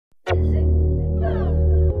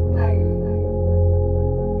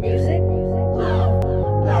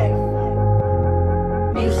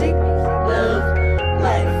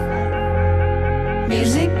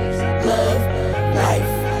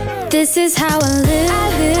This is how I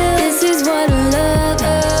live. This is what I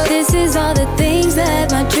love. This is all the things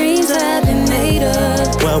that my dreams have been made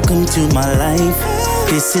of. Welcome to my life.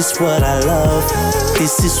 This is what I love.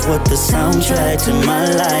 This is what the soundtrack to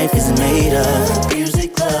my life is made of.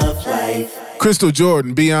 Music, love, life. Christal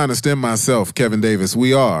Jordan, Be Honest, and myself, Kevin Davis.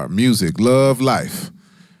 We are Music, Love, Life.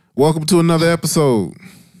 Welcome to another episode.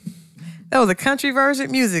 That was a country version.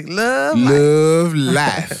 Music, Love,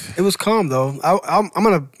 Life. It was calm, though. I'm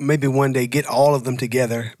going to maybe one day get all of them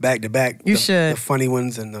together, back to back. You should. The funny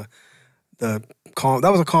ones and the calm.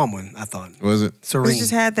 That was a calm one, I thought. Was it? Serene. We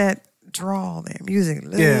just had that drawl there. Music,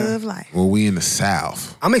 Love, Life. Well, we in the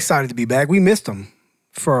South. I'm excited to be back. We missed them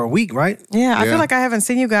for a week, right? Yeah, I feel like I haven't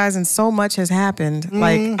seen you guys and so much has happened.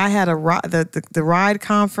 Like I had the ride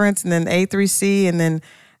conference and then A3C and then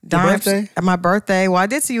my birthday. Well, I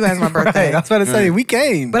did see you guys on my birthday. Right, I was about to say, we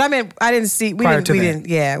came. But I mean, I didn't see, we Prior didn't,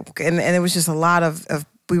 yeah. And it was just a lot of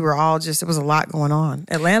we were all just, it was a lot going on.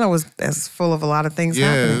 Atlanta was full of a lot of things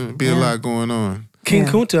happening. It'd be a lot going on. King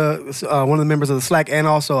Kunta, one of the members of the Slack and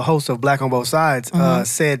also a host of Black on Both Sides,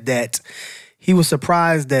 said that he was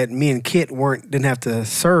surprised that me and Kit didn't have to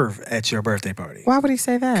serve at your birthday party. Why would he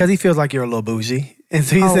say that? Because he feels like you're a little bougie. And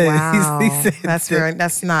so he said, wow. he said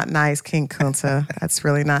that's not nice, King Kunta. That's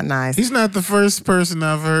really not nice. He's not the first person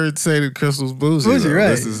I've heard say that Christal's bougie. Bougie, right.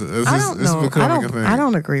 This is becoming a thing. I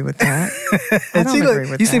don't agree with that. I don't agree with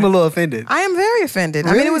that. You seem a little offended. I am very offended.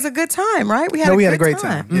 Really? I mean, it was a good time, right? We had a great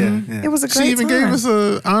time. Yeah. It was a great time. She even gave us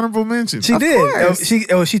an honorable mention. She did.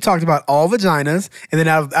 She talked about all vaginas, and then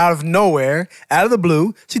out of nowhere, out of the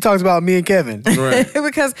blue, she talks about me and Kevin. Right.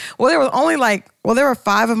 Because, there was only there were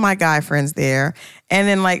 5 of my guy friends there, and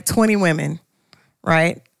then 20 women,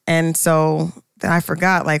 right? And so then I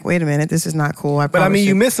forgot, wait a minute, this is not cool. But I mean,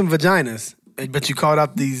 you missed some vaginas, but you called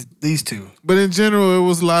out these two. But in general, it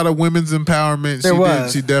was a lot of women's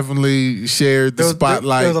empowerment. She definitely shared the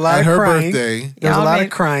spotlight there was a lot at of her crying. birthday. There was a lot of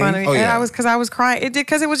crying. Oh, yeah. And I was crying.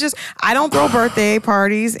 Because it was just, I don't throw birthday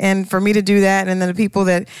parties, and for me to do that, and then the people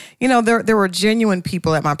that, there were genuine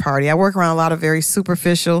people at my party. I work around a lot of very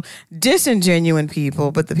superficial, disingenuine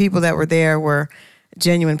people, but the people that were there were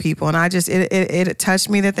genuine people, and I just it touched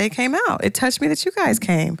me that they came out. It touched me that you guys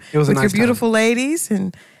came with your beautiful ladies,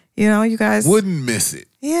 and you guys wouldn't miss it.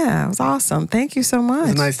 Yeah, it was awesome. Thank you so much.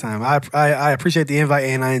 It was a nice time. I appreciate the invite,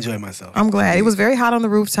 and I enjoyed myself. I'm glad. It was very hot on the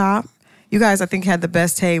rooftop. You guys, I think, had the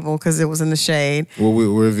best table because it was in the shade. Well,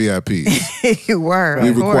 we're VIPs. You were.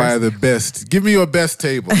 We require the best. Give me your best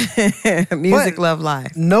table. Music, Love,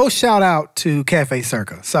 Life. No shout out to Cafe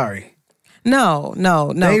Circa. Sorry. No.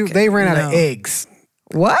 They ran out of eggs.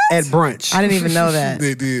 What? At brunch. I didn't even know that.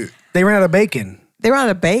 They did. They ran out of bacon. They ran out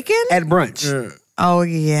of bacon? At brunch. Yeah. Oh,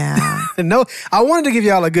 yeah. No, I wanted to give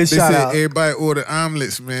y'all a good shout out. Everybody order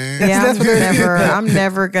omelets, man. Yeah, I'm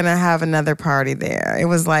never going to have another party there. It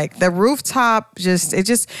was the rooftop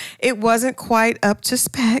it wasn't quite up to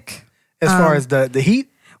spec. As far as the heat?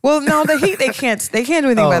 Well, no, the heat, they can't do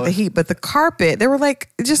anything about the heat, but the carpet, they were it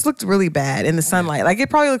just looked really bad in the sunlight. It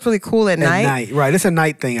probably looked really cool at night. Right. It's a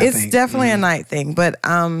night thing, I think. It's definitely a night thing, but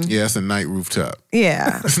yeah, it's a night rooftop.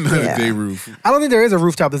 Yeah. It's not a day roof. I don't think there is a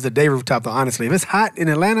rooftop that's a day rooftop, though, honestly. If it's hot in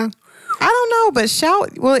Atlanta, I don't know, but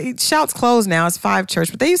Shout's closed now. It's 5 Church,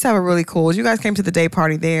 but they used to have a really cool. You guys came to the day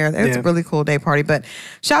party there. It was a really cool day party. But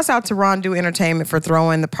shouts out to Rondu Entertainment for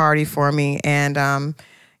throwing the party for me, and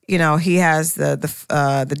he has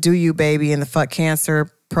the Do You Baby and the Fuck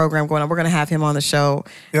Cancer program going on. We're gonna have him on the show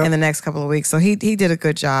in the next couple of weeks. So he did a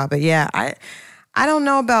good job. But yeah, I don't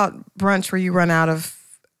know about brunch where you run out of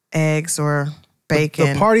eggs or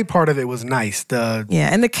bacon. The party part of it was nice.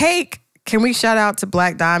 And the cake. Can we shout out to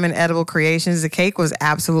Black Diamond Edible Creations? The cake was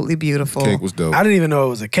absolutely beautiful. Cake was dope. I didn't even know it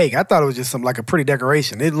was a cake. I thought it was just a pretty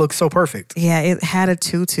decoration. It looked so perfect. Yeah, it had a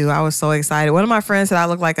tutu. I was so excited. One of my friends said I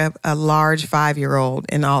looked like a large 5-year-old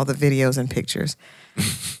in all the videos and pictures.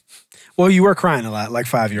 Well, you were crying a lot, like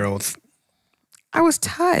 5-year-olds. I was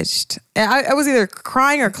touched. I was either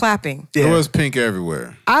crying or clapping. Yeah. It was pink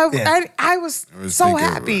everywhere. I was so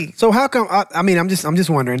happy. Everywhere. So how come? I mean, I'm just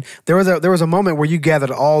wondering. There was a moment where you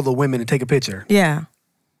gathered all the women to take a picture. Yeah.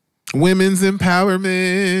 Women's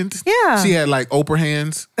empowerment. Yeah. She had Oprah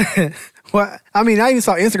hands. Well, I mean, I even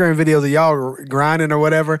saw Instagram videos of y'all grinding or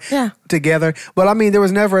whatever together. But I mean, there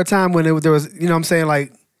was never a time when there was, you know what I'm saying,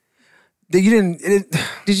 you didn't.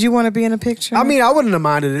 Did you want to be in a picture? I mean, I wouldn't have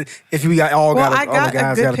minded it if we got all I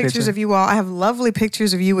got good pictures of you all. I have lovely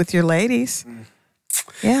pictures of you with your ladies.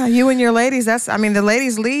 Yeah, you and your ladies. The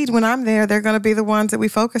ladies lead when I'm there. They're going to be the ones that we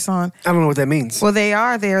focus on. I don't know what that means. Well, they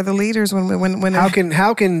are. They are the leaders when.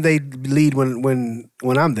 How can they lead when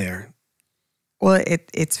I'm there? Well,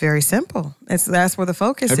 it's very simple. That's where the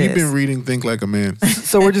focus is. Have you been reading Think Like a Man?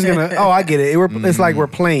 So we're just gonna. Oh, I get it. It's like we're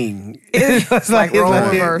playing. It's like role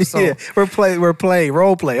reversal. Yeah, we're playing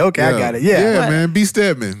role play. Okay, I got it. Yeah, man. Be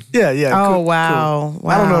Stedman. Yeah. Oh, cool, wow. cool.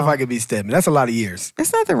 I don't know if I could be Stedman. That's a lot of years.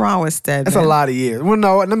 There's nothing wrong with Stedman. That's a lot of years. Well,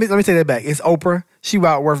 no. Let me take that back. It's Oprah. She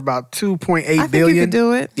worth about $2.8 billion. I think you could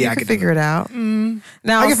do it. Yeah, you I could could figure it out. Now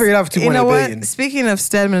I can figure it out for $2.8 you know billion. What? Speaking of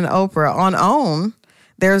Stedman and Oprah, on OWN,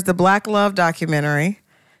 there's the Black Love documentary.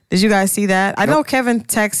 Did you guys see that? I know Kevin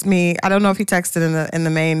texted me. I don't know if he texted in the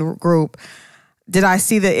main group. Did I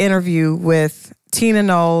see the interview with Tina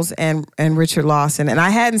Knowles and Richard Lawson? And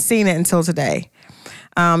I hadn't seen it until today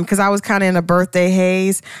because I was kind of in a birthday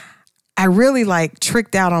haze. I really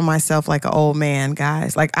tricked out on myself like an old man,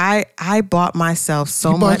 guys. Like I bought myself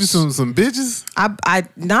so much. You bought you some bitches? I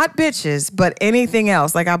not bitches, but anything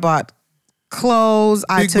else. Like I bought clothes.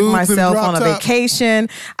 I took boobs and myself drop on a top. vacation.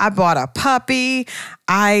 I bought a puppy.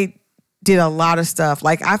 I did a lot of stuff.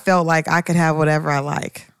 Like I felt like I could have whatever I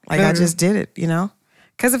like. Like I just did it,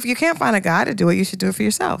 Because if you can't find a guy to do it, you should do it for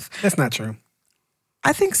yourself. That's not true.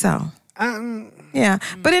 I think so. Yeah.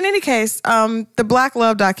 But in any case, the Black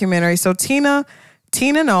Love documentary, so Tina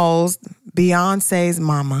Knowles, Beyonce's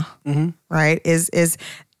mama, right, is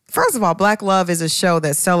first of all, Black Love is a show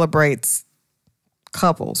that celebrates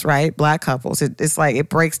couples, right? Black couples. It's like it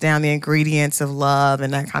breaks down the ingredients of love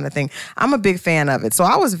and that kind of thing. I'm a big fan of it. So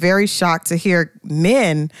I was very shocked to hear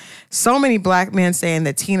so many black men saying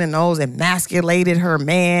that Tina Knowles emasculated her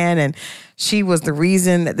man and she was the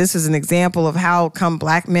reason that this is an example of how come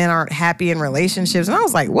black men aren't happy in relationships. And I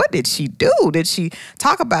was like, what did she do? Did she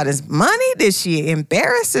talk about his money? Did she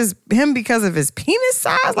embarrass him because of his penis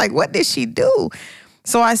size? Like, what did she do?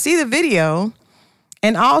 So I see the video.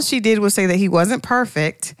 And all she did was say that he wasn't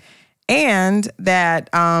perfect and that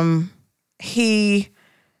she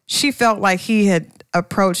felt like he had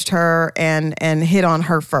approached her and hit on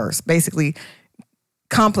her first, basically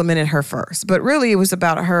complimented her first. But really it was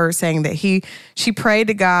about her saying that she prayed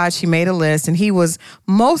to God, she made a list, and he was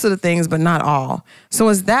most of the things, but not all. So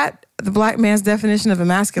is that the black man's definition of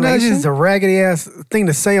emasculation? That's just a raggedy ass thing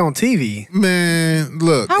to say on TV. Man,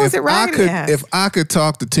 look. How is it raggedy ass? If I could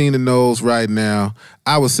talk to Tina Knowles right now,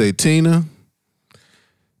 I would say, Tina,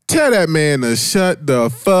 tell that man to shut the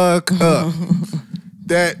fuck up.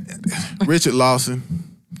 That Richard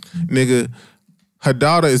Lawson, nigga, her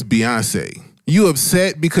daughter is Beyonce. You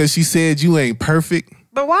upset because she said you ain't perfect?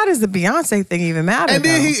 But why does the Beyonce thing even matter? And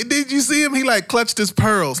then did you see him? He clutched his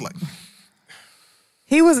pearls like.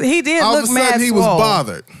 He did all look of a mad. sudden he was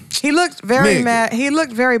bothered. He looked very mad. He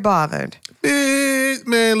looked very bothered.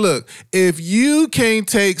 Man, look, if you can't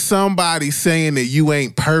take somebody saying that you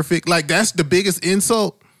ain't perfect, like that's the biggest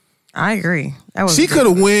insult. I agree. She could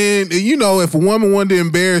have went, if a woman wanted to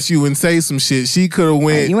embarrass you and say some shit, she could have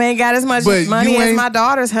went. You ain't got as much money as my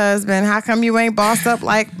daughter's husband. How come you ain't bossed up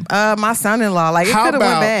like my son-in-law? Like it could have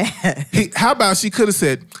went bad. How about she could have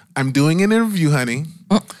said, I'm doing an interview, honey.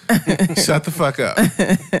 Shut the fuck up.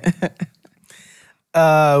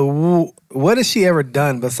 What has she ever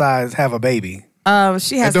done besides have a baby?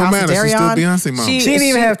 She has it don't matter. She's still Darion. Beyonce mom. She didn't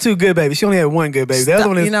even have two good babies. She only had one good baby. The other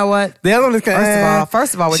one is, you know what? The other one is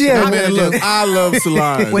First of all, what you're not going to do. I love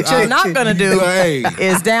Solange. What you're not going to do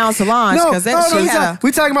is down Solange because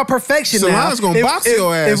we talking about perfection now. Solange's going to box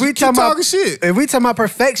your ass. If we talking shit. If we talking about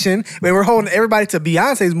perfection, when we're holding everybody to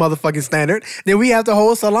Beyonce's motherfucking standard, then we have to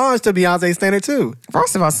hold Solange to Beyonce's standard too.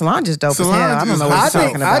 First of all, Solange is dope as hell. I don't know what you're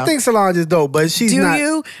talking about. I think Solange is dope, but she's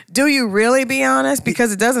not. Do you really be honest?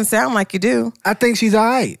 Because it doesn't sound like you do. I think she's all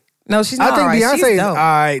right. No, she's not. I think all right. Beyonce is all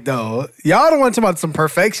right though. Y'all don't want to talk about some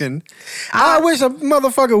perfection. I wish a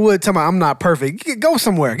motherfucker would tell me I'm not perfect. Go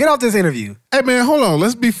somewhere. Get off this interview. Hey man, hold on.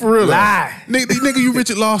 Let's be for real. Lie. Nigga, you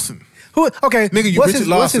Richard Lawson. Who? Okay. Nigga, you Richard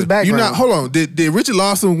Lawson. What's his background? Hold on. Did Richard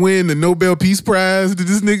Lawson win the Nobel Peace Prize? Did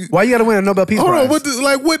this nigga? Why you gotta win a Nobel Peace Prize? Hold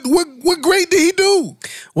on. What great did he do?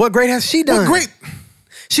 What great has she done? What great?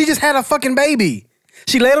 She just had a fucking baby.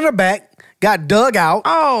 She laid on her back, got dug out.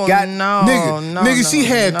 Oh, Nigga, she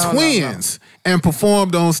had twins and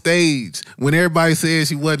performed on stage when everybody said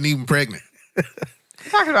she wasn't even pregnant. You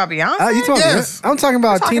talking about Beyonce? Yes. I'm talking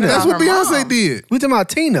about Tina. That's what Beyonce did. We talking about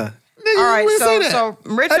Tina. Nigga, all right, say so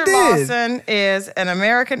Richard Lawson is an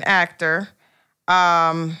American actor.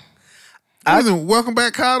 Welcome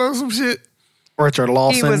Back, Kotter or some shit. Richard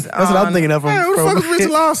Lawson. Was That's what I'm thinking of. Hey, who the fuck is Richard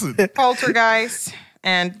Lawson? Poltergeist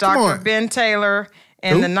and Dr. Ben Taylor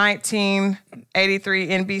in the 1983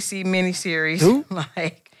 NBC miniseries. Who?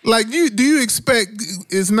 Do you expect,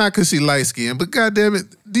 it's not because she light skinned, but goddamn it,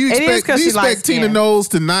 Do you It is expect, 'cause do you she light expect Tina skinned. Knowles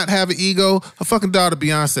to not have an ego? Her fucking daughter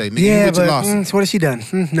Beyonce. Nigga, you Yeah, Richard but Lawson. so what has she done?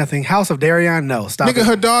 Nothing. House of Darion? No, stop Nigga, it.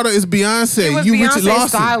 her daughter is Beyonce. It was You Richard Beyonce's Lawson.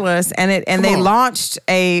 stylist, and they on. launched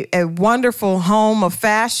a wonderful home of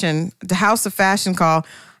fashion, the house of fashion called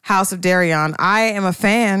House of Darion. I am a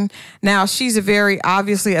fan. Now, she's a very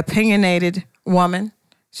obviously opinionated woman.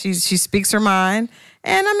 She speaks her mind.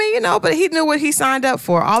 And I mean, but he knew what he signed up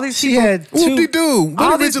for. All these She people. had Whoop-de-doo. What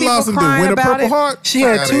All did these Richard people Lawson do? crying Win a about Purple it. Heart? She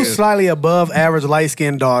had Fuck two outta here. slightly above average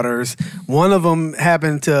light-skinned daughters. One of them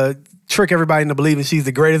happened to trick everybody into believing she's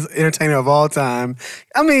the greatest entertainer of all time.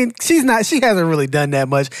 I mean, she hasn't really done that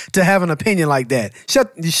much to have an opinion like that.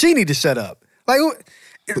 She need to shut up. Like,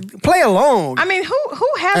 play along. I mean, who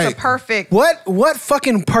has a perfect? What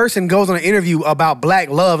fucking person goes on an interview about black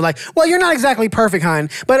love? Like, well, you're not exactly perfect, hon,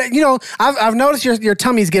 but I've noticed your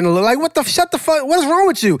tummy's getting a little like, shut the fuck, what is wrong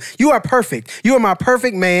with you? You are perfect. You are my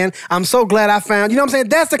perfect man. I'm so glad I found, you know what I'm saying?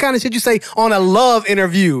 That's the kind of shit you say on a love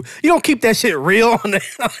interview. You don't keep that shit real on the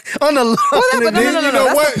love But interview. no. You know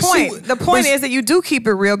That's what? the point. The point is that you do keep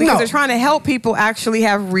it real because No. they're trying to help people actually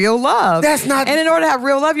have real love. That's not- And in order to have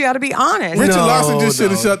real love, you got to be honest. Richard No, Lawson just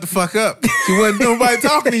should have no. shut the fuck up. She wasn't nobody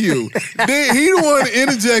talking to you. Then he the one that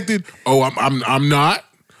interjected. Oh, I'm not.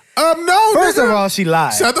 No. First nigga. of all, she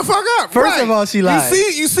lied. Shut the fuck up. First Right. of all, she lied.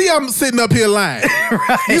 You see, I'm sitting up here lying.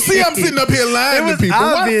 You see, I'm sitting up here lying It to was people. Why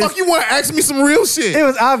the obvious. fuck you want to ask me some real shit? It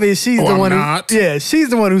was obvious she's Oh, the I'm one not. who. Yeah, she's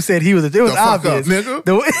the one who said he was. It was The fuck obvious, up,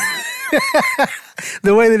 nigga.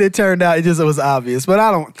 The way that it turned out, it was obvious. But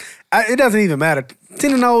it doesn't even matter.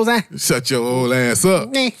 Tina Knowles, Shut your old ass up.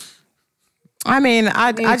 I mean,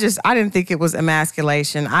 I didn't think it was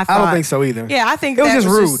emasculation. I don't think so either. Yeah, I think It was that just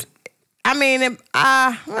rude. I mean,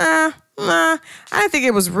 I didn't think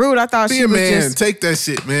it was rude. I thought Be she a was man. just. Take Take that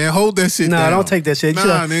shit, man. Hold that shit No, down. don't take that shit. Nah,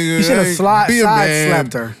 nigga. You should have Be a side man.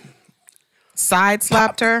 slapped her. Side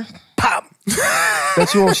slapped her. Pop.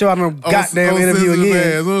 That you won't show out on no goddamn interview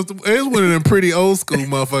again. It's one of them pretty old school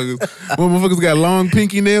motherfuckers. When motherfuckers got long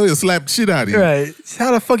pinky nails, he'll slap the shit out of you. Right.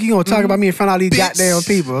 How the fuck you gonna talk about me in front of all these Bitch. goddamn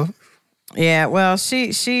people? Yeah, well,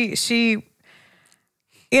 she,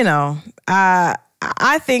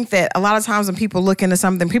 I think that a lot of times when people look into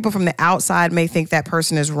something, people from the outside may think that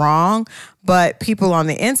person is wrong, but people on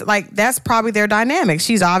the inside, like, that's probably their dynamic.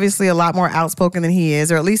 She's obviously a lot more outspoken than he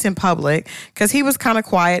is, or at least in public, because he was kind of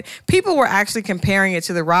quiet. People were actually comparing it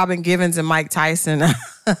to the Robin Givens and Mike Tyson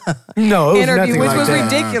No, it was interview, nothing which like was that.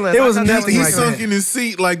 ridiculous. It was I thought that nothing He like sunk that. in his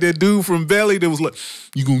seat like that dude from Belly that was like,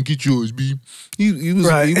 "You gonna get yours, B." He was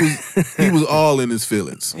Right. he was all in his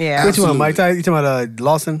feelings. Yeah. Which one, Absolutely. Mike Tyson? You talking about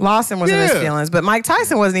Lawson? Lawson was in his Yeah. feelings, but Mike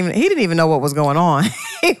Tyson he didn't even know what was going on.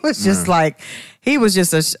 He was just he was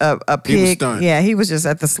just a pig. stunned. Yeah, he was just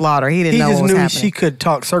at the slaughter. He didn't He know just what was knew happening. she could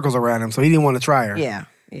talk circles around him, so he didn't want to try her. Yeah.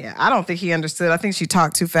 I don't think he understood. I think she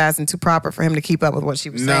talked too fast and too proper for him to keep up with what she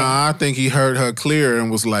was saying. Nah, I think he heard her clear and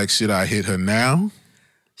was like, "Should I hit her now?"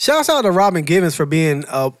 Shouts out to Robin Givens for being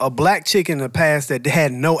a black chick in the past that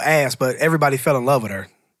had no ass, but everybody fell in love with her.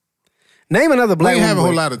 Name another We black didn't woman. have a whole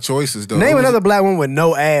with- lot of choices though. Name It was- another black woman with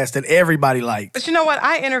no ass that everybody liked. But you know what?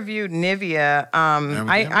 I interviewed Nivea.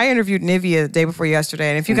 I interviewed Nivea the day before yesterday.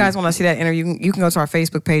 And if you guys want to see that interview, you can go to our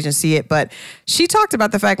Facebook page and see it. But she talked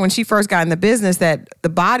about the fact when she first got in the business that the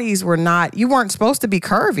bodies were not, you weren't supposed to be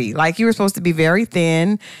curvy. Like, you were supposed to be very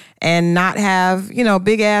thin and not have,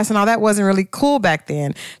 big ass and all. That wasn't really cool back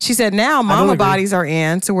then. She said now mama agree. bodies are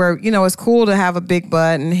in to where, it's cool to have a big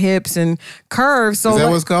butt and hips and curves. So Is that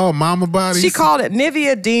like- what's called mama bodies? she called it,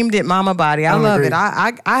 Nivea deemed it mama body. I don't love agree. it.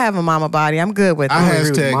 I have a mama body. I'm good with it. I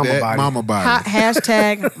agree with hashtag mama that body. mama body.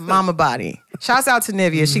 Hashtag mama body. Shouts out to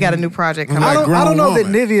Nivea. She got a new project coming Like out. I don't grown know that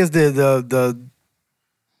woman. Nivea is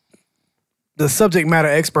the subject matter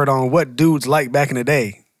expert on what dudes like back in the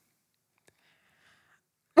day.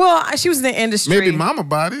 Well, she was in the industry. Maybe mama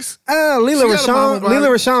bodies. Leela She got a mama body.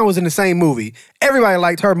 Rashawn was in the same movie. Everybody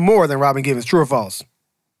liked her more than Robin Givens. True or false?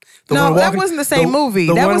 The No, one that walking- wasn't the same movie.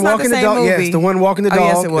 The That one was not the walking same dog. movie. Yes, the one walking the Oh,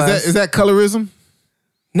 dog. yes, it was. Is that colorism?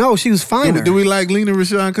 No, she was finer. Do we like Lena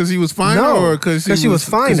Rashawn because he was finer No, or because 'cause she was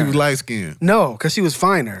finer. Because she was light skinned. No, because she was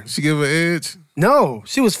finer. She give her edge. No,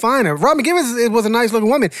 she was finer. Robin Givens was a nice looking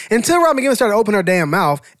woman. Until Robin Givens started opening her damn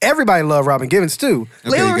mouth, everybody loved Robin Givens too.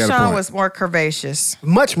 Okay, Lila you got a Rashawn point. was more curvaceous.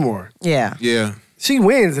 Much more. Yeah. Yeah. She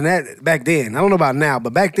wins in that back then. I don't know about now,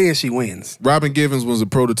 but back then she wins. Robin Givens was a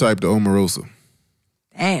prototype to Omarosa.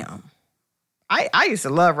 Damn. I used to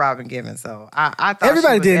love Robin Givens, so I thought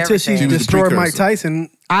Everybody she was did until she everything. was the destroyed Mike precursor. Tyson.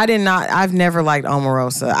 I did not. I've never liked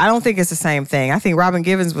Omarosa. I don't think it's the same thing. I think Robin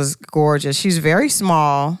Givens was gorgeous. She's very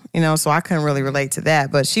small, so I couldn't really relate to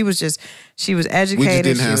that. But she was educated. We just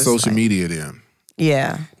didn't She have was social like- media then.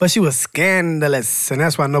 Yeah. But she was scandalous, and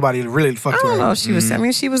that's why nobody really fucked I with don't her. know. She was. I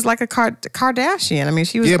mean, she was like a Kardashian. I mean,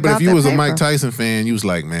 she was. Yeah, but about if you that was a paper. Mike Tyson fan, you was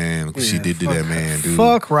like, man, she did to that man, dude.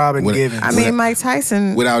 Fuck Robin What- Givens. I mean, Mike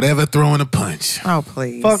Tyson. Without ever throwing a punch. Oh,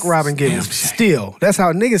 please. Fuck Robin Givens. shame. Still. That's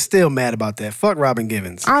how niggas still mad about that. Fuck Robin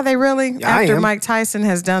Givens. Are they really? Yeah, I After am. Mike Tyson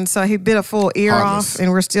has done so, he bit a full ear Heartless. off,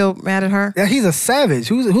 and we're still mad at her. Yeah, he's a savage.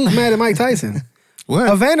 Who's mad at Mike Tyson?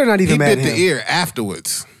 What? Evander not even he mad bit at the him. ear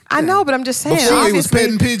afterwards. I know, but I'm just saying. Before he was obviously-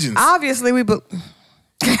 petting pigeons. Obviously,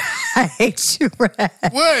 I hate you, Brad.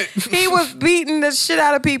 What? He was beating the shit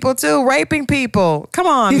out of people too, raping people. Come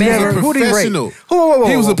on, He man. never- who did he rape? professional. Whoa.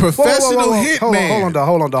 He was a professional Hold on, hitman.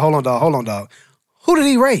 hold on, dog. Who did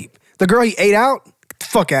he rape? The girl he ate out?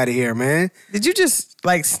 Fuck out of here, man. Did you just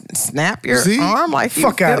like snap your See? arm like you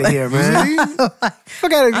Fuck out of feel- here, man.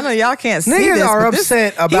 Fuck out of I know y'all can't see Niggas this, are but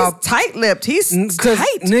upset about- He's tight-lipped. He's Because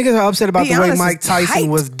tight. niggas are upset about Be the way honest, Mike it's Tyson tight.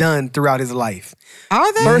 was done throughout his life.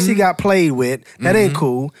 Are they? First, he got played with. That ain't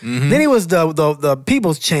cool. Then he was the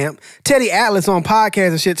people's champ. Teddy Atlas on podcasts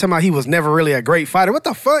and shit talking about he was never really a great fighter. What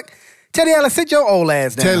the fuck? Teddy Atlas, sit your old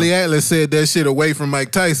ass down. Teddy Atlas said that shit away from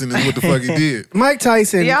Mike Tyson is what the fuck he did. Mike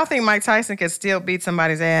Tyson. Do y'all think Mike Tyson could still beat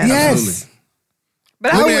somebody's ass? Yes. Absolutely.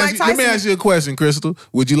 But I Let think me, Mike ask you, let me Tyson. ask you a question, Crystal.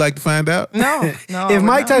 Would you like to find out? No. If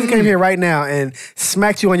Mike Tyson came here right now and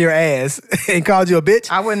smacked you on your ass and called you a bitch,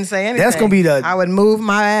 I wouldn't say anything. That's gonna be the- I would move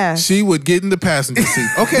my ass. She would get in the passenger seat.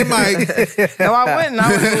 Okay, Mike. No, I wouldn't. I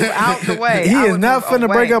would move out the way. he I is would not move finna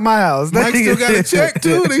away. break up my house. Mike still got a check,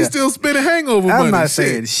 too. They still spending hangover money. I'm not Shit.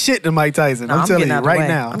 saying shit to Mike Tyson. No, I'm telling getting you out of the right way.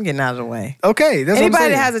 now. I'm getting out of the way. Okay, that's Anybody what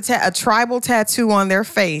that I'm has saying. a tribal tattoo on their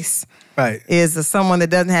face Right. is someone that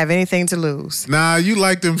doesn't have anything to lose. Nah, you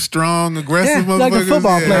like them strong, aggressive Yeah, motherfuckers. like a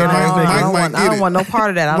football player, Mike, Mike Mike, Tyson. I don't, might want, get I don't it. want no part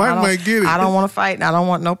of that. I Mike don't, might get it. I don't want to fight, and I don't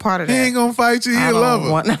want no part of He that. ain't gonna fight you. He I a don't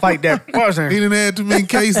lover. want no- Fight that person. He done had too many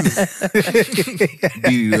cases.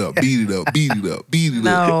 Beat it up, beat it up, beat it up, beat it up.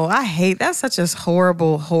 No, I hate that's such a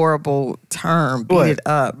horrible term. Beat What? it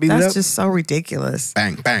up. Beat it That's up? just so ridiculous.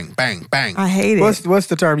 Bang, bang, bang, bang. I hate it. What's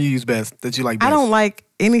the term you use best that you like best? I don't like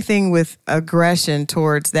anything with aggression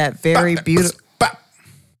towards that very beautiful. Bop.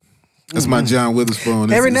 That's my John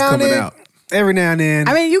Witherspoon. Every It's now and coming then. out. Every now and then.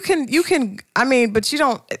 I mean, you can. I mean, but you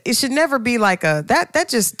don't. It should never be like a that. That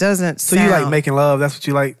just doesn't. so sound, you like making love? That's what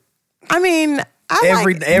you like? I mean,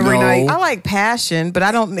 Every like, every No. night. I like passion, but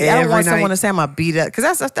I don't Every want night. someone to say I'm a beat up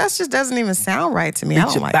because that's just doesn't even sound right to me. I Beat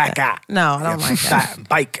don't your like back that. out. No, I don't like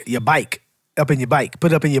that. Your bike. Up in your bike.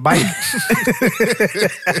 Put it up in your bike.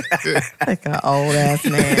 Like an old ass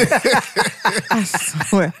man. I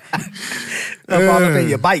swear. Up in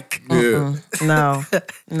your bike. Yeah. No,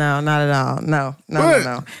 not at all. No.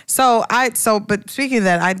 What? But speaking of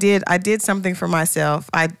that, I did something for myself.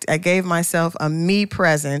 I gave myself a me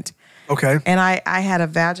present, Okay. and I had a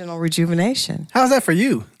vaginal rejuvenation. How's that for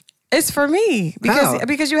you? It's for me How?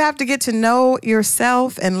 because you have to get to know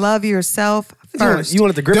yourself and love yourself first. You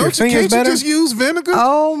wanted to grip your Don't you, fingers can't you better? just use vinegar?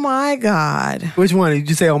 Oh my God. Which one did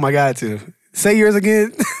you say, oh my God, to? Say yours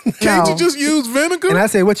again. Can't No. you just use vinegar? And I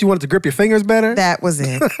said, what, you wanted to grip your fingers better? That was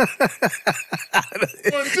it.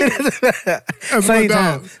 That's my Same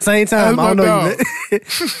dog. time. Same time. That's I don't my know dog. you.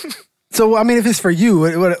 So, I mean, if it's for you,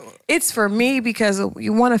 what It's for me because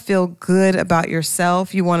you want to feel good about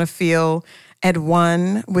yourself. You want to feel at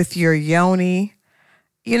one with your yoni.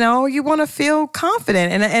 You know, you want to feel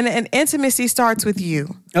confident, and intimacy starts with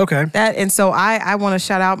you. okay. So I want to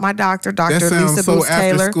shout out my doctor, That Dr. sounds Lisa so Boots after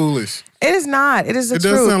Taylor. schoolish. It is not. It is the It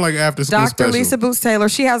truth. does sound like after school Dr. special. Lisa Boots Taylor.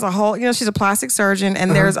 She has a whole. She's a plastic surgeon,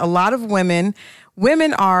 and there's a lot of women.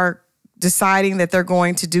 Women are deciding that they're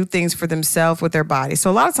going to do things for themselves with their body.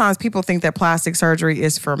 So a lot of times people think that plastic surgery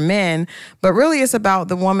is for men, but really it's about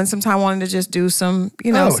the woman sometimes wanting to just do some,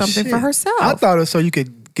 Oh, something for shit. herself. I thought it was so you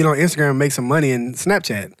could get on Instagram and make some money and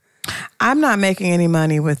Snapchat. I'm not making any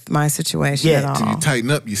money with my situation Yeah, at Till all. you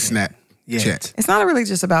tighten up, you snap. Yeah. Chat. It's not really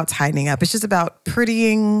just about tightening up. It's just about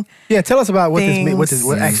prettying. Yeah, tell us about what this Things. what this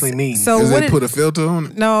what actually means. So Does what they it- put a filter on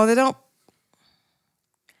it? No, they don't.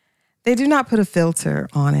 They do not put a filter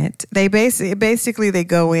on it. They basically they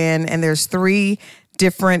go in and there's 3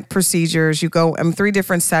 different procedures. You go 3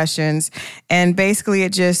 different sessions, and basically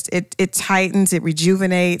it tightens, it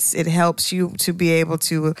rejuvenates, it helps you to be able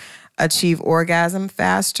to achieve orgasm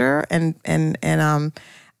faster, and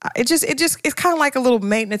it's kind of like a little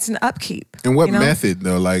maintenance and upkeep. And what you know? method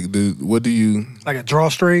though? Like, what do you like a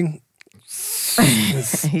drawstring.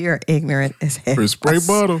 You're ignorant as hell. for a spray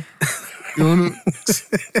bottle? You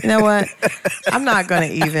know what? I'm not going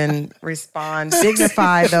to even respond.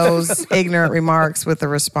 Dignify those ignorant remarks with a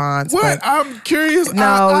response. What? But I'm curious. no,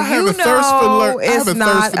 I have a thirst for it's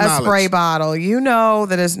not a spray bottle. You know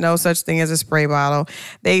that there's no such thing as a spray bottle.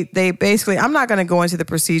 They basically, I'm not going to go into the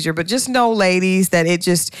procedure, but just know, ladies, that it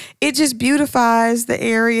just beautifies the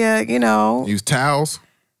area, you know. Use towels.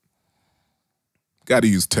 Got to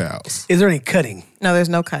use towels. Is there any cutting? No, there's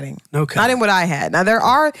no cutting. No cutting. Not in what I had. Now there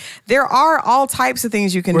are all types of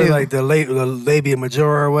things you can do. Like the labia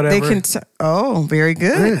majora or whatever. They can. Very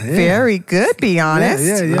good. Yeah. Very good. Be honest.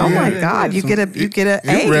 Yeah, oh my God, you get a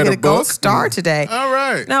You read a gold book? star today. All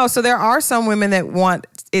right. No, so there are some women that want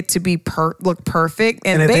it to be look perfect,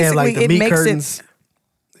 and if they basically have like the it meat makes curtains,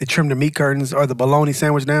 they trim the meat curtains or the bologna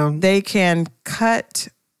sandwich down. They can cut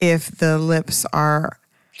if the lips are.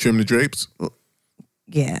 Trim the drapes.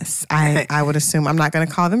 Yes, I would assume. I'm not going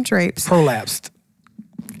to call them drapes. Prolapsed.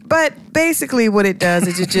 But basically what it does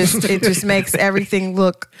is it just makes everything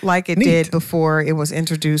look like it did before it was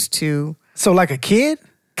introduced to. So like a kid?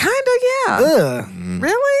 Kind of, yeah. Ugh.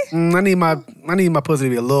 Really? I need my pussy to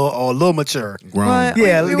be a little mature. Grown. But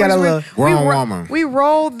Yeah, we got a little grown woman. We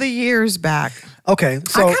rolled the years back. Okay,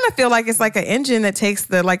 so I kind of feel like it's like an engine that takes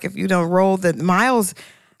if you don't roll the miles.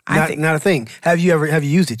 not a thing. Have you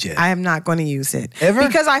used it yet? I am not going to use it. Ever?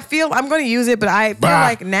 Because I feel I'm going to use it, but I feel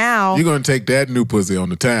like now You're going to take that new pussy on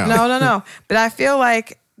the town. No. But I feel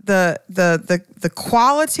like the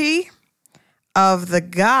quality of the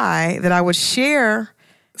guy that I would share.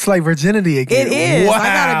 It's like virginity again. It is. Wow. I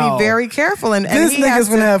got to be very careful. And This he nigga's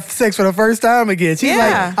gonna have sex for the first time again. She's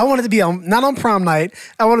Yeah. like, I want it to be not on prom night.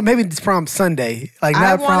 I want it maybe it's prom Sunday. Like I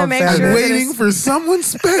not wanna prom make Saturday. sure that Waiting for someone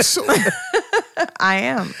special. I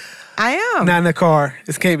am. Not in the car.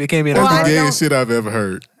 It can't be in Well, the That's car. the I don't- gayest shit I've ever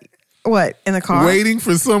heard. What, in the car? Waiting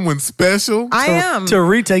for someone special? I am. To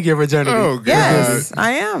retake your virginity. Oh, God. Yes,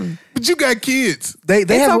 I am. But you got kids. They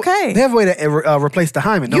It's have okay. They have a way to replace the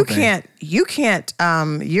hymen. You Don't they? can't.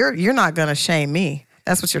 You're not gonna shame me.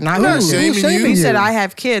 That's what you're not I'm going not to do. shaming you. You said I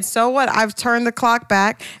have kids. So what? I've turned the clock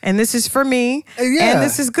back, and this is for me. Yeah. And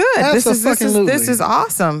this is good. This is Abso-fucking-lutely.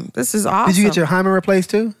 awesome. This is awesome. Did you get your hymen replaced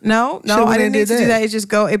too? No, Should've I didn't did need to do that. that. It just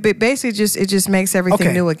go. It basically just makes everything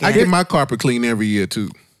Okay. new I again. get my carpet clean every year, too.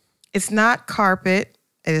 It's not carpet.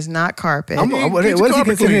 It is not carpet. What Get is your he carpet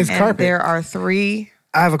considering clean. his and carpet? there are 3.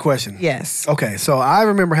 I have a question. Yes. Okay, so I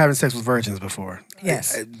remember having sex with virgins before.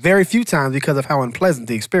 Yes. Very few times because of how unpleasant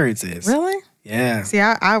the experience is. Really? Yeah. See,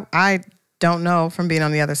 I don't know from being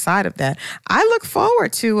on the other side of that. I look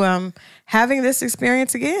forward to having this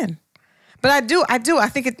experience again. But I do. I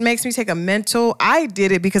think it makes me take a mental. I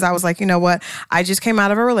did it because I was like, you know what? I just came out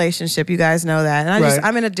of a relationship. You guys know that. And Right.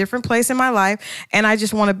 I'm in a different place in my life. And I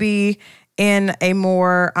just want to be in a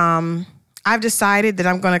more, I've decided that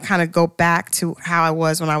I'm going to kind of go back to how I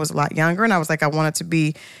was when I was a lot younger. And I was like, I want it to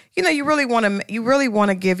be, you really want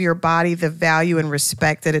to give your body the value and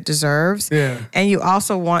respect that it deserves. Yeah. And you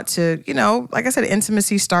also want to, like I said,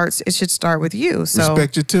 intimacy it should start with you. So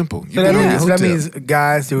Respect your temple. You So that, go to means, the that hotel. means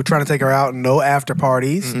guys who are trying to take her out, no after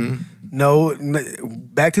parties. No,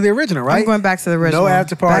 back to the original, right? I'm going back to the original. No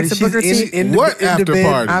after parties. Back to Booker T. What after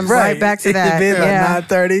parties? I'm right back to that. In the bed Yeah. by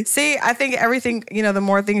 9:30. See, I think everything, the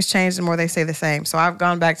more things change, the more they say the same. So I've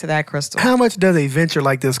gone back to that, Christal. How much does a venture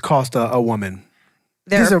like this cost a woman?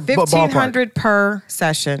 There These are are ballpark. $1,500 per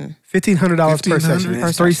session. $1,500 per $1,500 session. per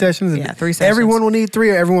It's 3 session. sessions. Yeah, 3 sessions. Everyone will need 3,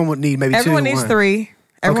 or everyone would need maybe 2. Everyone needs 1? 3.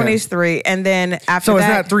 Everyone Okay. needs 3. And then after So that.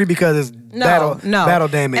 it's not 3 because it's No, battle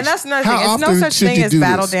damage. And that's another How thing. It's no often such should thing you as do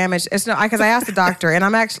battle this? damage. It's no, because I asked the doctor, and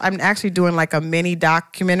I'm actually doing like a mini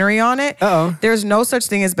documentary on it. Uh-oh. There's no such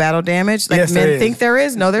thing as battle damage. Like Yes, men there is. think there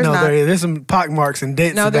is. No, there's no, not. there's some pock marks and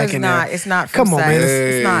dents No, back there's in not. there. It's not from Come on, sex. man.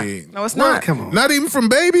 It's not. Hey. No, it's What? not. Come on. Not even from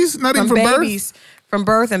babies? Not even From from babies. From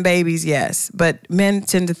birth and babies, yes. But men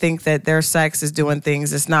tend to think that their sex is doing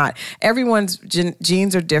things. It's not. Everyone's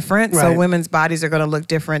genes are different. So Right. women's bodies are going to look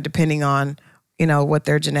different depending on, what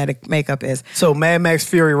their genetic makeup is. So Mad Max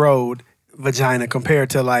Fury Road vagina compared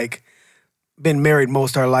to like been married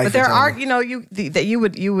most of her life. But there vagina. are,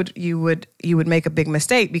 you would make a big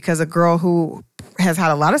mistake because a girl who has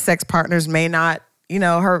had a lot of sex partners may not,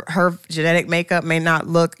 her genetic makeup may not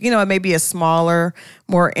look, it may be a smaller,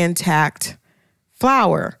 more intact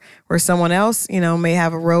flower, where someone else, may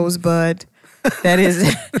have a rosebud that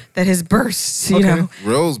has burst, you know.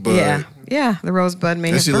 Rosebud. Yeah, the rosebud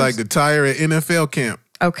may That have shit burst. like the tire at NFL camp.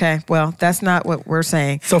 Okay, well, that's not what we're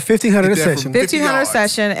saying. So 1,500 a Get that session. from 50 1,500 yards.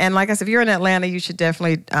 session, and like I said, if you're in Atlanta, you should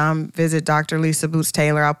definitely visit Dr. Lisa Boots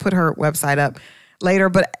Taylor. I'll put her website up later,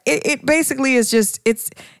 but it basically is just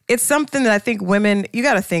it's something that I think women, you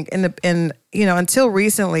got to think until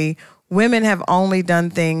recently, women have only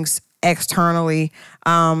done things externally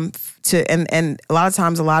and a lot of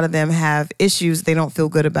times a lot of them have issues they don't feel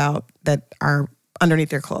good about that are underneath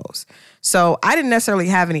their clothes. So I didn't necessarily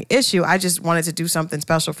have any issue. I just wanted to do something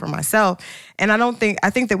special for myself. And I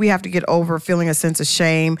think that we have to get over feeling a sense of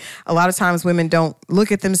shame. A lot of times women don't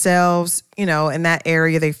look at themselves, in that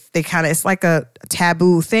area. They kind of, it's like a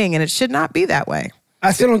taboo thing, and it should not be that way.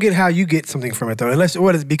 I still don't get how you get something from it though. Unless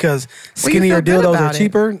what is it because Well, you skinnier feel good dildos about are it.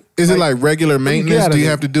 cheaper? Is it like regular maintenance? out Do of you it?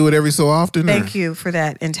 have to do it every so often? Thank you for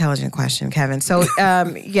that intelligent question, Kevin. So,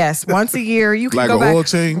 yes, once a year you can Like go an back oil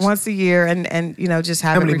change? once a year and just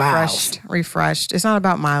have How it many refreshed. It's not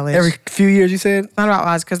about mileage. Every few years, you said. It's not about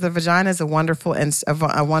mileage because the vagina is a wonderful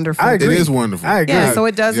a wonderful. I agree. It is wonderful. I agree. Yeah, so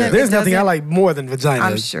it doesn't. Yeah. it There's nothing I doesn't- like more than vagina.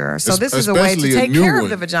 I'm sure. So this is a way to Especially a take new care of one.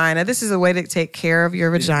 the vagina. This is a way to take care of your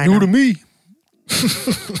vagina. New to me.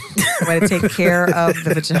 Way to take care of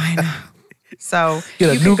the vagina. So Get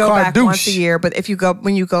a you new can go car back douche. once a year, but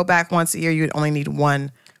when you go back once a year, you only need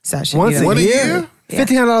one session. Once You One don't a need- year? Yeah.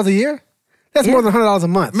 $1,500 a year? That's more than $100 a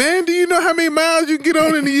month. Man, do you know how many miles you can get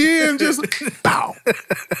on in a year and just pow,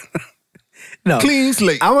 No. clean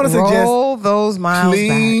slate? I want to suggest. Roll those miles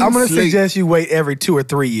Clean. back. I'm going to Slate. suggest you wait every 2 or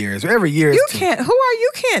 3 years. Every year. Is You too- can't. Who are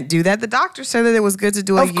you? Can't do that. The doctor said that it was good to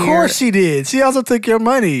do a Of year. course she did. She also took your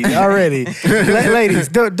money already. Ladies,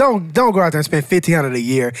 don't go out there and spend $1,500 a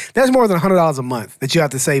year. That's more than $100 a month that you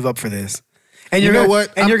have to save up for this. And You you're know gonna,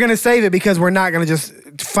 what? And you're going to save it because we're not going to just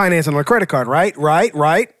finance it on a credit card, right? Right?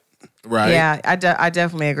 Right. Yeah, I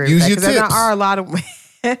definitely agree Use with that. your There tips. are a lot of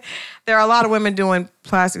there are a lot of women doing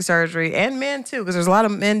plastic surgery and men too, because there's a lot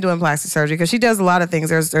of men doing plastic surgery because she does a lot of things.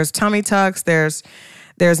 There's tummy tucks. There's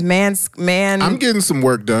man. I'm getting some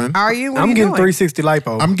work done. Are you? What I'm are you getting doing? 360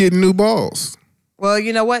 lipo. I'm getting new balls. Well,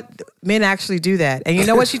 you know what? Men actually do that. And you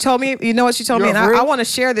know what she told me? You know what she told me? You're And for real? I want to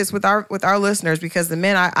share this with our listeners because the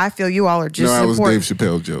men, I feel you all are just No, as that was important. Dave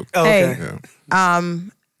Chappelle joke. Oh, Hey. okay. Yeah.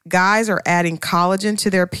 Guys are adding collagen to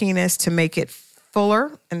their penis to make it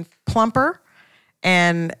fuller and plumper.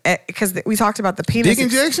 And because we talked about the penis. Dick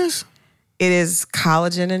injections? It is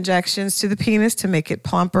collagen injections to the penis to make it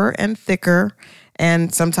plumper and thicker.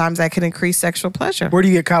 And sometimes that can increase sexual pleasure. Where do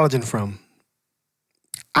you get collagen from?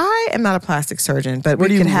 I am not a plastic surgeon, but Where we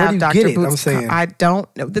do you- can where have do you Dr. get it? Boots. I'm saying. I don't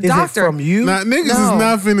know. The Is doctor. it from you? Nah, niggas No. is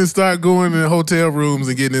not finna start going to hotel rooms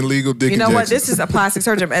and getting illegal dick You know injections. what? This is a plastic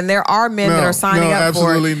surgeon, and there are men that are signing no, up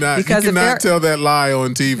for it. absolutely not. Because You if they're cannot tell that lie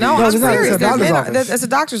on TV. no, No, I'm it's not. serious. It's a There's doctor's men- office. It's a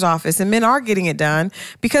doctor's office, and men are getting it done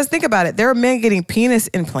because think about it. There are men getting penis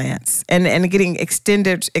implants and getting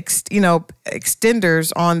extenders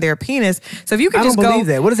on their penis. So if you I can don't just believe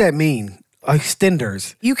go, that. What does that mean?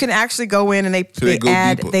 Extenders. you can actually go in and they they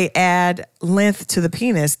go deeper. add length to the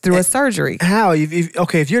penis through a surgery. How?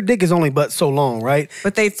 If your dick is only but so long, right?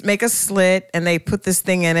 But they make a slit and they put this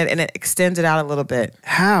thing in it and it extends it out a little bit.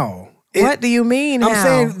 How? What do you mean? I'm how?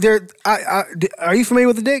 saying there. Are you familiar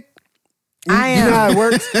with the dick? I You know how am. it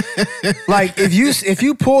works. Like if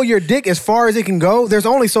you pull your dick as far as it can go, there's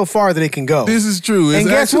only so far that it can go. This is true. It's And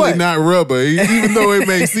guess actually what? not rubber. Even though it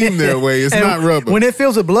may seem that way, it's And not rubber. When it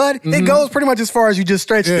fills with blood, it goes pretty much as far as you just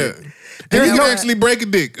stretched yeah. it. And There's you no- can actually break a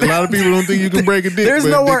dick. A lot of people don't think you can break a dick. There's but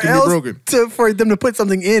nowhere it can else be broken. for them to put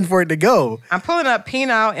something in for it to go. I'm pulling up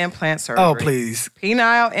penile implant surgery. Oh, please.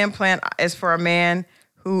 Penile implant is for a man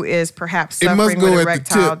who is perhaps It must suffering go with at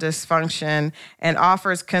the erectile tip. dysfunction and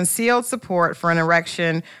offers concealed support for an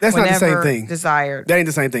erection That's not the whenever same thing. desired. That ain't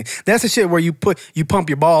the same thing. That's the shit where you pump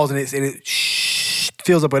your balls and it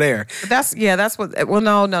fills up with air. But that's what. Well,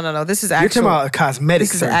 no. This is You're actual. talking about cosmetic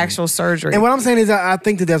This is surgery. actual surgery. And what I'm saying is I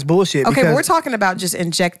think that's bullshit. Okay, but because- we're talking about just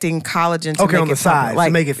injecting collagen to Okay, make on the it plumper. side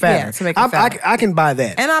to make it fatter. Yeah, to make it fatter. I can buy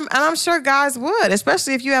that. And I'm sure guys would,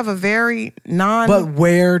 especially if you have a very But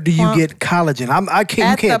where do you plump- get collagen? You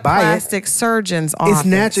at can't the buy it. plastic surgeon's office. It's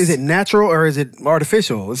natural. Is it natural or is it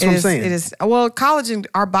artificial? That's what I'm saying. It is. Well, collagen.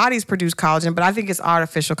 Our bodies produce collagen, but I think it's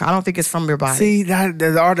artificial. I don't think it's from your body. See, the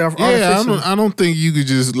artificial. Yeah, I don't think you could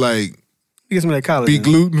just like You get some of that collagen. be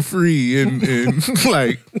gluten free and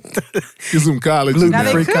like get some collagen. Now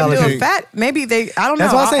they Free could do collagen. a fat. Maybe they. I don't know.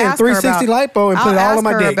 That's what I'm saying, I'll ask her 360 lipo and put it all on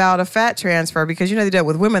my I'll ask her dick. about a fat transfer because they do it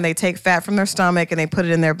with women. They take fat from their stomach and they put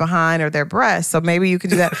it in their behind or their breast. So maybe you could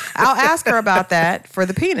do that. I'll ask her about that for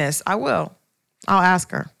the penis. I will. I'll ask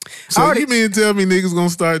her. So you mean to tell me niggas gonna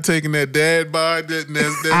start taking that dad bod, that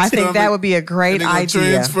I think stomach, that would be a great and they gonna idea.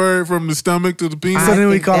 transfer it from the stomach to the penis? So I then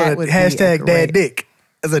we think call that it would be a hashtag great- dad dick.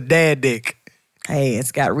 It's a dad dick. Hey,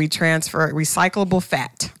 it's got recyclable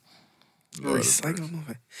fat.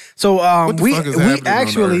 So What the fuck is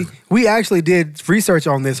happening on Earth? we actually did research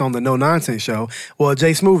on this on the No Nonsense show. Well,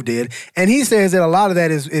 Jay Smooth did, and he says that a lot of that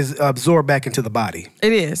is absorbed back into the body.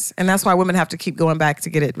 It is, and that's why women have to keep going back to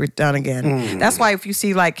get it done again. That's why if you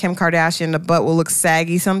see like Kim Kardashian, the butt will look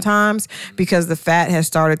saggy sometimes because the fat has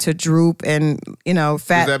started to droop, and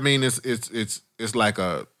fat. Does that mean it's like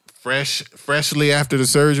a freshly after the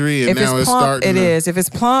surgery, and if now it's it's plump, starting? It is. If it's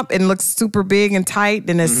plump and looks super big and tight,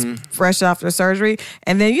 then it's fresh after surgery.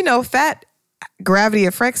 And then fat gravity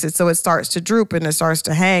affects it, so it starts to droop and it starts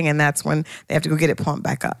to hang, and that's when they have to go get it plumped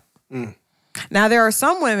back up. Now there are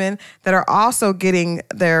some women that are also getting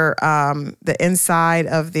their the inside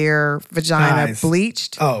of their vagina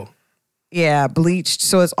bleached. Oh. Yeah, bleached.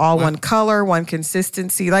 So it's all one color, one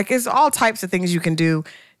consistency. Like it's all types of things you can do.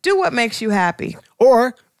 Do what makes you happy.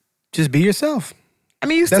 Or just be yourself. I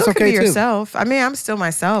mean, you still can be yourself. I mean, I'm still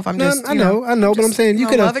myself. I'm just, I know, but I'm saying you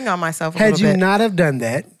could have loving on myself a had little you bit. not have done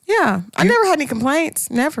that. Yeah, I never had any complaints.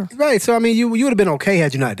 Never. Right. So I mean, you would have been okay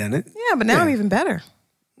had you not done it. Yeah, but now I'm even better.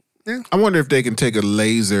 I wonder if they can take a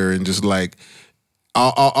laser and just like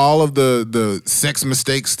all of the sex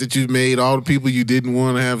mistakes that you've made, all the people you didn't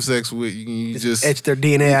want to have sex with, you just etch their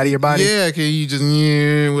DNA out of your body. Yeah, can you just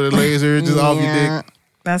with a laser just off your dick?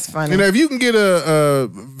 That's funny. If you can get a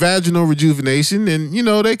vaginal rejuvenation, then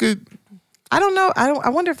they could. I don't know. I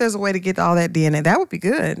wonder if there's a way to get all that DNA. That would be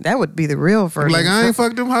good. That would be the real version. Like I ain't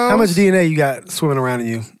fucked them hoes. How much DNA you got swimming around in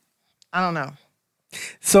you? I don't know.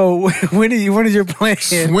 So when is your plan?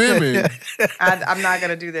 Swimming. I'm not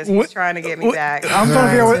gonna do this. He's trying to get me back. I'm trying to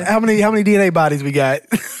figure out how many DNA bodies we got.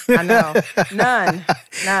 I know. None.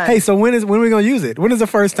 Hey, so when are we gonna use it? When is the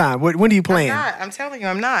first time? When do you plan? I'm telling you,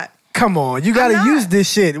 I'm not. Come on, you got to use this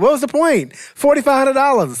shit. What was the point?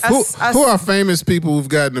 $4,500. Who are famous people who've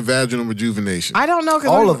gotten a vaginal rejuvenation? I don't know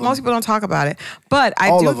because most people don't talk about it. But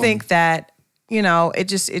I do think that it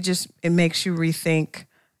makes you rethink.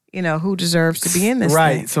 Who deserves to be in this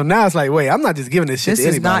right. thing. So now it's like, wait, I'm not just giving this shit to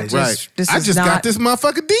anybody. I just got this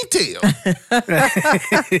motherfucking detail.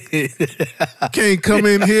 Can't come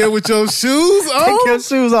in here with your shoes on. Take your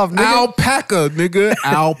shoes off, nigga. Alpaca, nigga.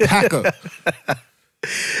 Alpaca.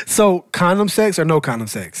 So condom sex or no condom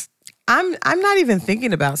sex? I'm not even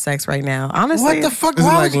thinking about sex right now. Honestly. What the fuck? Is it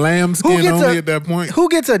like lambskin only at that point? Who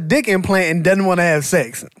gets a dick implant and doesn't want to have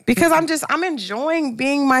sex? Because I'm enjoying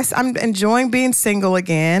being I'm enjoying being single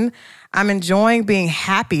again. I'm enjoying being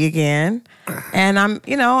happy again. And I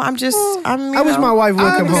wish my wife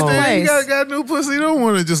would come home. You got new pussy. You don't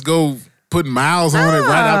want to just go putting miles on it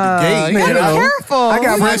right out the gate. You gotta be careful. I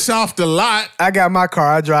got fresh off the lot. I got my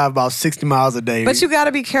car. I drive about 60 miles a day. But you got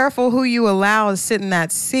to be careful who you allow to sit in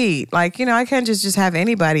that seat. Like, I can't just have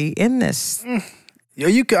anybody in this. Yeah,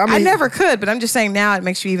 you could. I never could, but I'm just saying now it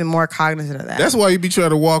makes you even more cognizant of that. That's why you be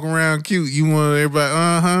trying to walk around cute. You want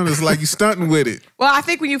everybody, it's like you stunting with it. Well, I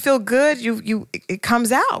think when you feel good, it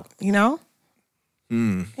comes out, Yeah.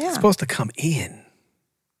 It's supposed to come in.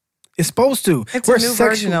 It's supposed to. It's a new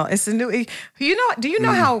virginal. It's a new. Do you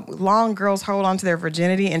know how long girls hold on to their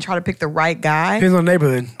virginity and try to pick the right guy? Depends on the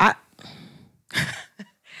neighborhood. I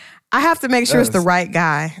have to make sure it's the right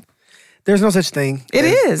guy. There's no such thing. It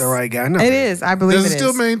is the right guy. No, it is. I believe Does it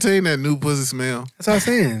still maintain that new pussy smell? That's what I'm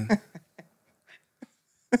saying.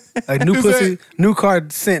 Like new pussy, new car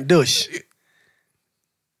scent douche.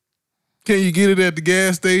 Can you get it at the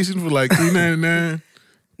gas station for like $3.99?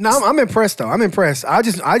 No, I'm impressed though. I'm impressed. I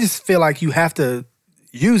just feel like you have to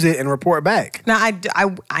use it and report back. Now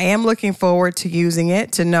I am looking forward to using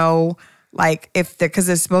it to know because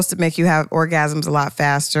it's supposed to make you have orgasms a lot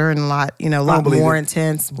faster and a lot more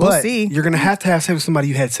intense. We'll see. You're gonna have sex with somebody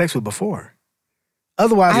you had sex with before.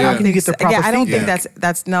 Otherwise, how can you get the proper feedback? I don't think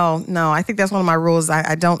that's no. I think that's one of my rules.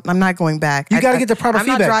 I'm not going back. You got to get the proper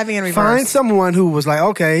feedback. I'm not driving in reverse. Find someone who was like,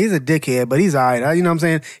 okay, he's a dickhead, but he's all right. You know what I'm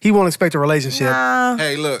saying? He won't expect a relationship. Nah.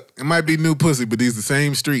 Hey, look, it might be new pussy, but these the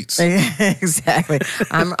same streets. Exactly.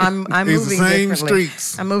 I'm these moving the same differently.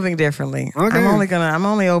 streets. I'm moving differently. Okay. I'm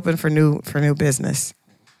only open for new business.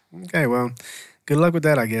 Okay, well. Good luck with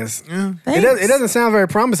that, I guess. Yeah. It doesn't sound very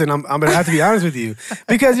promising. I'm going to have to be honest with you.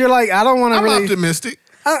 Because you're like, I don't want to I'm really... optimistic.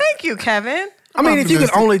 Thank you, Kevin. I mean, if you could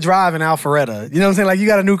only drive an Alpharetta, you know what I'm saying? Like, you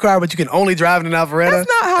got a new car, but you can only drive in an Alpharetta. That's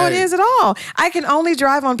not how it is at all. I can only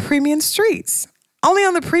drive on premium streets. Only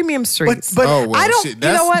on the premium streets. But I don't. Shit, you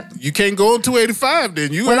know what? You can't go on 285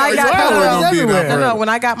 then. When I got everywhere. When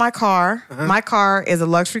I got my car, my car is a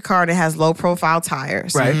luxury car and it has low profile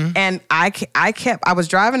tires. Right. And I was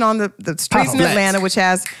driving on the streets in Atlanta,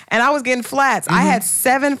 and I was getting flats. I had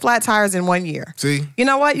 7 flat tires in 1 year. See? You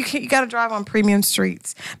know what? You got to drive on premium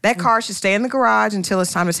streets. That car should stay in the garage until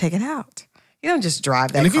it's time to take it out. You don't just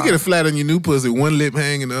drive that And if you car. get a flat on your new pussy, one lip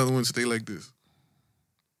hang and the other one stay like this.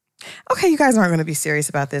 Okay, you guys aren't going to be serious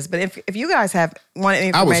about this, but if you guys want any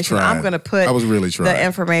information, I'm going to put I was really trying. the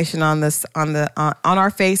information on this on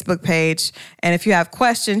our Facebook page. And if you have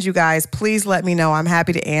questions, you guys, please let me know. I'm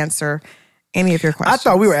happy to answer any of your questions. I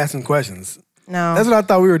thought we were asking questions. No, That's what I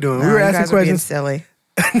thought we were doing. no, we were you asking guys are being questions. silly.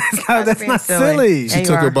 That's not silly. She you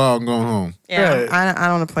took are. her ball and going home. Yeah, Right. I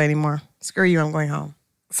don't want to play anymore. Screw you. I'm going home.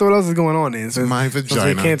 So what else is going on then? Since, My since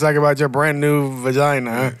vagina. we can't talk about your brand new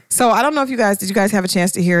vagina. So I don't know if did you guys have a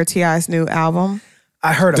chance to hear T.I.'s new album?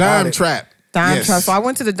 I heard about Dime it. Trap. Dime Yes. Trap. So I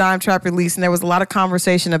went to the Dime Trap release, and there was a lot of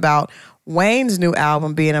conversation about Wayne's new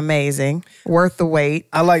album being amazing, worth the wait,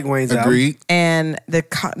 I like Wayne's album. Agreed. and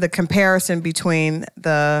the comparison between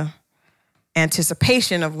the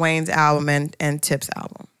anticipation of Wayne's album and Tip's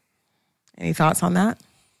album. Any thoughts on that?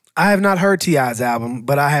 I have not heard T.I.'s album,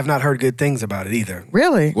 but I have not heard good things about it either.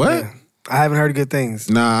 Really? What? Yeah. I haven't heard good things.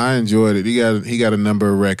 Nah, I enjoyed it. He got a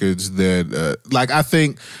number of records that I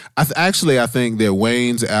think that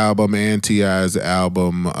Wayne's album and T.I.'s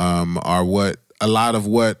album are a lot of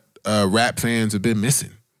what rap fans have been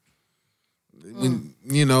missing.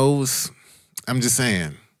 You know, I'm just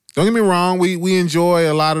saying. Don't get me wrong, we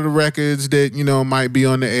enjoy a lot of the records that, might be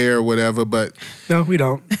on the air or whatever, but No, we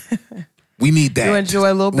don't. we need that. You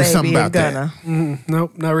enjoy Lil There's something Baby and about that. Gunna.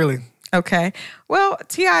 Nope, not really. Okay. Well,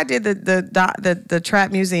 T.I. did the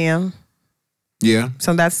Trap Museum, Yeah.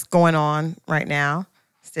 so that's going on right now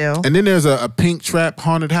still. And then there's a Pink Trap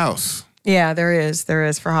haunted house. Yeah, there is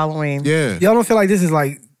for Halloween. Yeah. Y'all don't feel like this is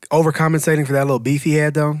like overcompensating for that little beef he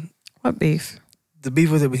had though? What beef? The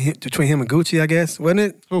beef was between him and Gucci, I guess, wasn't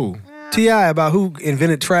it? Who? T.I. about who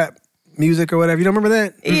invented trap music or whatever. You don't remember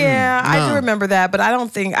that? Yeah, I do No. remember that, but I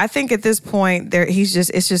think at this point they're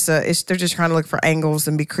just trying to look for angles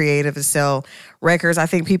and be creative and sell records. I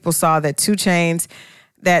think people saw that 2 Chainz,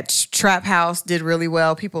 that Trap House did really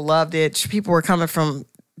well. People loved it. People were coming from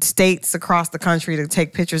states across the country to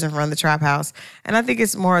take pictures in front of the Trap House. And I think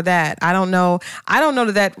it's more of that. I don't know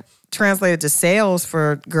that translated to sales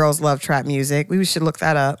for Girls Love Trap Music. We should look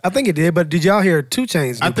that up. I think it did, but did y'all hear 2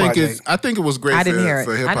 Chainz I new think project? I think it was great I didn't hear it.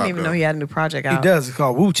 for hip hop. I didn't even know he had a new project He out. does. It's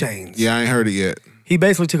called Wu Chainz. Yeah, I ain't heard it yet. He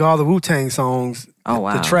basically took all the Wu-Tang songs, Oh, the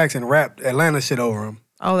wow. tracks, and rapped Atlanta shit over them.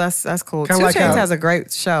 Oh, that's cool. 2 Kinda like Chainz how- has a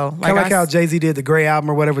great show. Kind of like how Jay-Z did the Gray album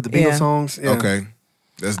or whatever with the Beatles Yeah. songs. Yeah. Okay.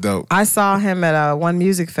 That's dope. I saw him at One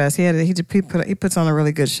Music Fest. He puts on a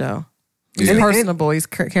really good show. He's Yeah. personable. He's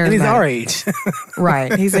charismatic. And he's our age.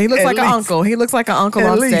 Right. He looks At like an least. uncle. He looks like an uncle At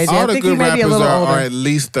on least. stage. All I the think he good may be a rappers little are older. at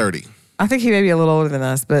least 30. I think he may be a little older than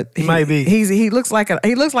us, but he might be. He looks like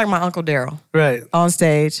my Uncle Daryl Right. on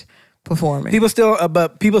stage performing. People still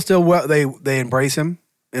they embrace him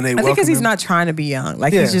and they I think welcome because he's him. not trying to be young.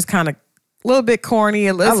 Like Yeah. he's just kind of a little bit corny.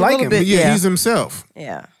 A little like him, bit. but Yeah, he's himself.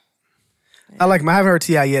 Yeah. I like him. I haven't heard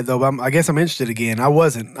T.I. yet though, but I guess I'm interested again. I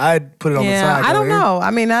wasn't. I'd put it on the Yeah, side. I don't over here. know.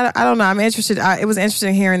 I mean, I don't know. I'm interested. It was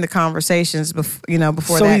interesting hearing the conversations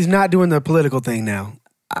before So that. he's not doing the political thing now.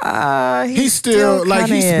 He still like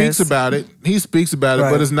he kinda speaks is. about it. He speaks about it,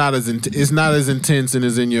 Right. but it's not as intense and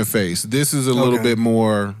as in your face. This is a little Okay. bit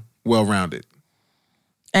more well rounded.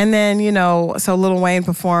 And then, so Lil Wayne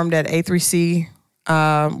performed at A3C,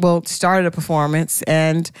 started a performance.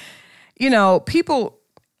 And,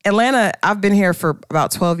 Atlanta, I've been here for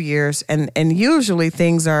about 12 years. And usually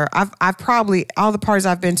things are, I've probably, all the parties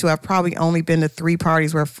I've been to, I've probably only been to 3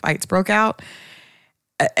 parties where fights broke out.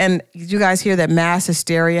 And you guys hear that mass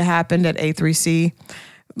hysteria happened at A3C?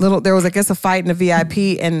 There was, I guess, a fight in the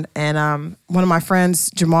VIP, and one of my friends,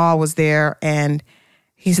 Jamal, was there, and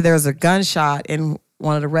he said there was a gunshot in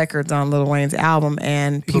one of the records on Lil Wayne's album,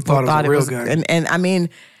 and people thought it was a real gun. and I mean,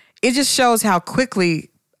 it just shows how quickly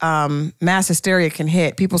mass hysteria can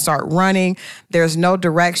hit. People start running. There's no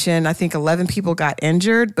direction. I think 11 people got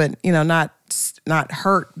injured, but not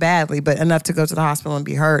hurt badly, but enough to go to the hospital and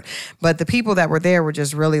be hurt. But the people that were there were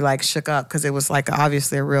just really like shook up because it was like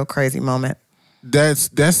obviously a real crazy moment. That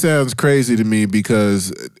sounds crazy to me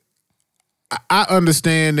because I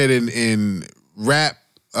understand that in rap,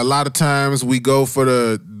 a lot of times we go for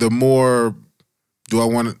the more,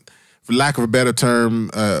 for lack of a better term,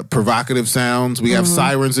 provocative sounds. We have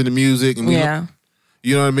sirens in the music, and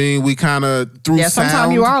you know what I mean. We kind of through sound.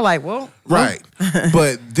 Sometimes you are like, well, right,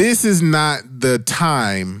 but this is not the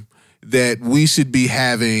time that we should be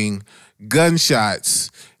having gunshots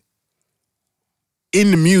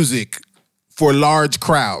in the music for large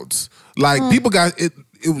crowds. Like people got it.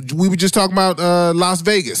 We were just talking about Las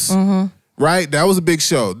Vegas, Right? That was a big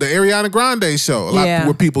show. The Ariana Grande show, a lot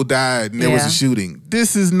where people died and there was a shooting.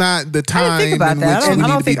 This is not the time I didn't think about that. I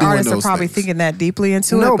don't think artists are probably thinking that deeply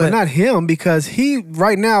into it. No, but not him, because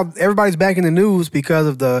right now, everybody's back in the news because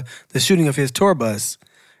of the shooting of his tour bus.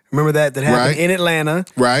 Remember that happened in Atlanta?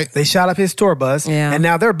 Right. They shot up his tour bus, and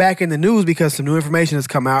now they're back in the news because some new information has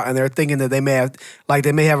come out, and they're thinking that they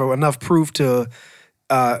may have enough proof to,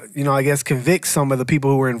 I guess, convict some of the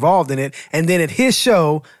people who were involved in it. And then at his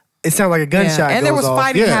show, it sounds like a gunshot and goes there was off.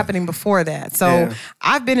 fighting happening before that. So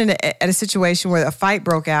I've been at a situation where a fight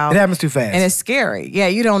broke out. It happens too fast. And it's scary. Yeah,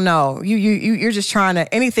 you don't know. You're just trying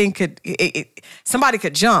to, anything could, somebody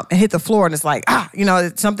could jump and hit the floor and it's like,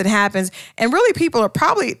 something happens. And really people are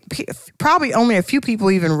probably only a few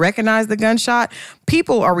people even recognize the gunshot.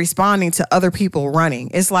 People are responding to other people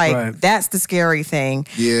running. It's like, that's the scary thing.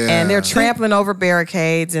 Yeah. And they're trampling over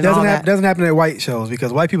barricades and all that. Doesn't happen at white shows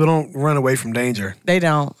because white people don't run away from danger. They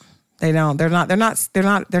don't. They don't. They're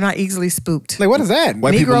not easily spooked. Like, what is that?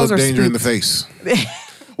 White people look danger in the face.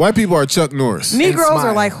 White people are Chuck Norris. Negroes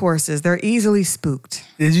are like horses. They're easily spooked.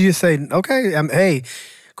 Did you just say, okay, hey,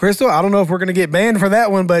 Christal, I don't know if we're going to get banned for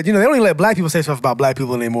that one, but, they don't even let black people say stuff about black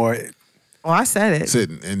people anymore. Oh, I said it.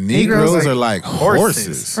 And Negroes are like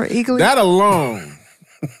horses. Or eagerly. That alone.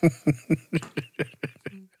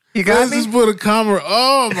 You got Let's me? just put a comma.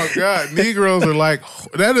 Oh, my God. Negroes are like,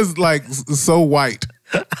 that is like so white.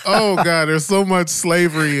 Oh, God, there's so much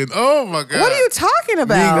slavery. And oh, my God. What are you talking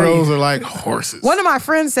about? Negroes are like horses. One of my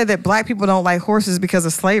friends said that black people don't like horses because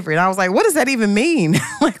of slavery. And I was like, what does that even mean?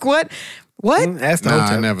 Like, what? I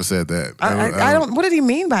never said that. I don't. What did he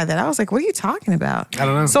mean by that? I was like, what are you talking about? I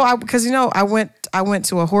don't know. So because I went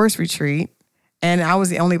to a horse retreat, and I was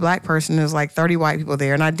the only black person. There was like 30 white people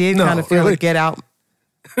there, and I did kind of feel a get out.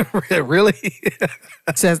 Really?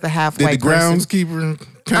 Says the half did white the groundskeeper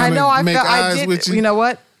kind of make eyes with you? You know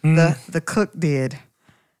what? The cook did.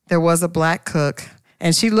 There was a black cook,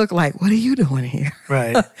 and she looked like, what are you doing here?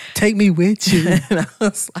 Right. Take me with you. And I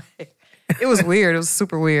was like, it was weird. It was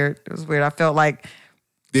super weird. It was weird. I felt like.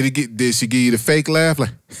 Did she give you the fake laugh?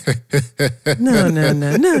 Like, no.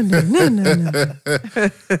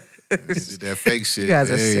 That fake shit. You guys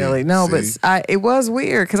are silly. No, see? But it was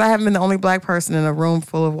weird because I haven't been the only black person in a room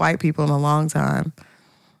full of white people in a long time.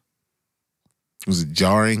 Was it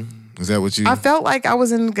jarring? Is that what you? I felt like I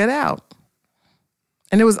was in Get Out.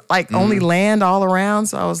 And it was like only land all around.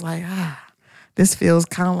 So I was like, this feels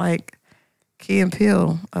kind of like Key and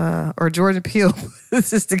Peele or Jordan Peele.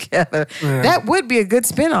 This is together. Yeah. That would be a good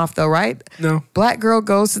spinoff though, right? No. Black girl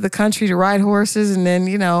goes to the country to ride horses and then,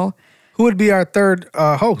 Who would be our third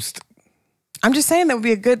host? I'm just saying that would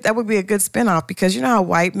be a good spinoff because you know how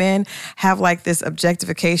white men have like this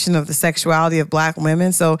objectification of the sexuality of black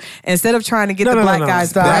women. So instead of trying to get black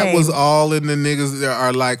guys blamed, that was all in the niggas that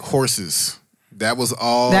are like horses. That was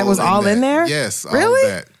all. That was all in there. Yes, really? All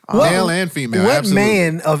of that. Male and female. What absolutely.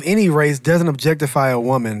 man of any race doesn't objectify a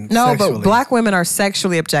woman? No, sexually? but black women are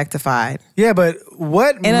sexually objectified. Yeah, but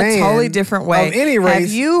what in man a totally different way? Of any race? Have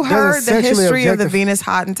you heard the history of the Venus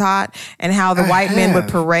Hottentot and how the white men would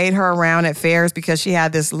parade her around at fairs because she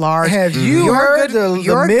had this large? Have you heard the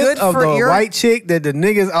myth of the white chick that the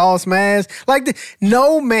niggas all smash? Like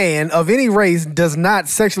no man of any race does not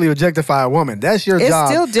sexually objectify a woman. That's your job. It's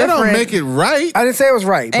still different. That don't make it right. I didn't say it was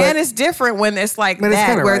right. And it's different when it's like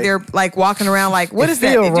that, where they're like walking around like, what is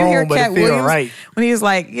that? Did you hear Cat Williams right. when he was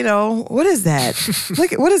like, what is that?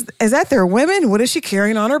 Look, is that their women? What is she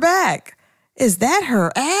carrying on her back? Is that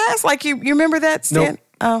her ass? Like you remember that? Nope.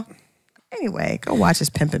 Oh, anyway, go watch this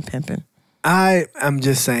Pimpin'. I am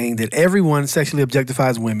just saying that everyone sexually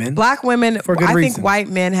objectifies women. Black women, for good reason. think white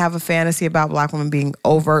men have a fantasy about black women being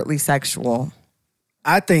overtly sexual.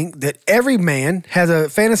 I think that every man has a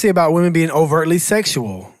fantasy about women being overtly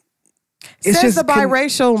sexual. Says the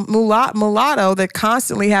biracial mulatto that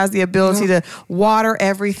constantly has the ability to water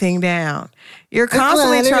everything down. You're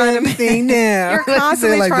constantly trying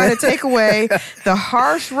to take away the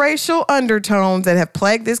harsh racial undertones that have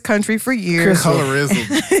plagued this country for years.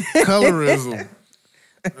 Colorism.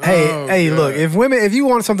 Hey, God. Look, if you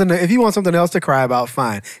want something else to cry about,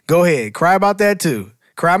 fine. Go ahead. Cry about that too.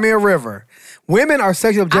 Cry me a river. Women are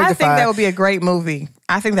sexually objectified. I think that would be a great movie.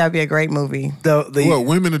 What,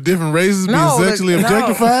 women of different races being sexually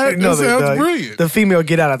objectified? No, that sounds brilliant. The female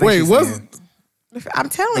Get Out, I think. Wait, what's it? I'm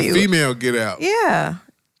telling you. Female Get Out. Yeah.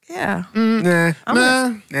 Nah.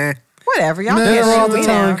 Whatever. Y'all can't shoot me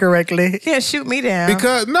down. Correctly. You can't shoot me down.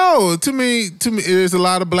 Because, no, to me, there's a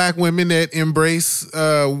lot of black women that embrace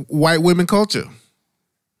white women culture.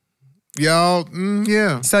 y'all,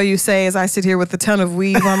 yeah. So you say as I sit here with a ton of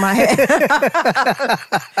weave on my head.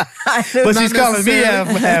 But she's calling me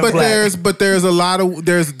half but black. there's a lot of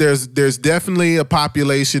there's definitely a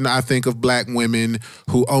population, I think, of black women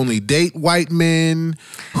who only date white men,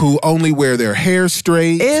 who only wear their hair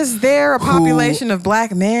straight. Is there a population of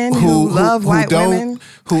black men who love white women?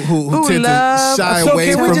 Who tend love- to shy So away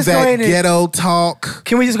can we from just go that ahead and- ghetto talk?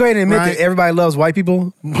 Can we just go ahead and admit Right. that everybody loves white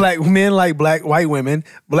people? Black men like white women.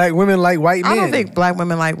 Black women like white men. I don't think black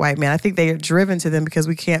women like white men. I think they are driven to them because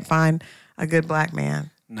we can't find a good black man.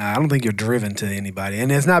 Nah, I don't think you're driven to anybody, and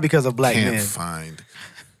it's not because of black Can't men. find.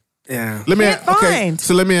 Yeah. Let me Can't okay. find.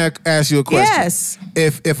 So let me ask you a question. Yes.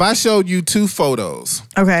 If I showed you two photos,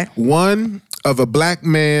 Okay. one of a black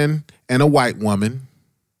man and a white woman,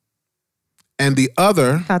 and the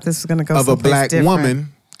other Thought this was gonna go of a someplace black different.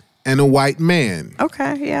 woman and a white man,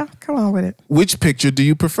 Okay, yeah, come on with it. which picture do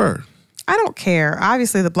you prefer? I don't care.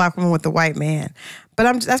 Obviously, the black woman with the white man,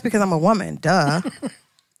 but that's because I'm a woman. Duh.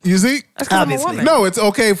 You see? That's because I'm a Obviously. woman. No, it's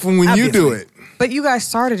okay from when you do it. But you guys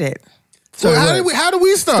started it. So how what? did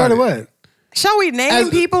we start? Started it? what? Shall we name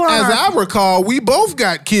people on as our... I recall, we both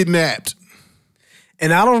got kidnapped.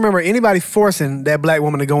 And I don't remember anybody forcing that black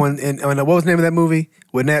woman to go in what was the name of that movie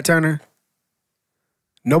with Nat Turner?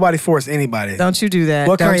 Nobody forced anybody. Don't you do that.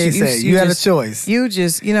 What Don't Kanye say? You had a choice. You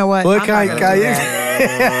just, you know what? What I'm not Kanye? gonna do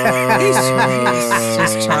that. He's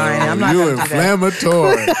just trying. I'm not You going to do that.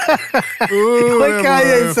 inflammatory. Ooh, What that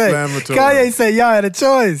Kanye was say? inflammatory. Kanye say y'all had a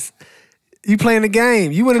choice. You playing the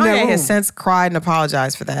game. You went in that Kanye room. has since cried and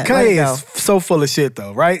apologized for that. Let it Kanye go. is so full of shit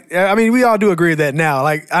though, right? I mean, we all do agree with that now.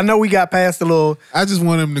 Like, I know we got past the little I just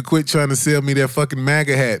want him to quit trying to sell me that fucking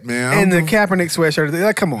MAGA hat, man. and the Kaepernick sweatshirt.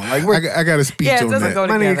 Like, come on, like I got a speech Yeah, it on doesn't that. go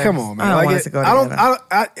my together. nigga, come on, man. I don't Like, want it to go I don't.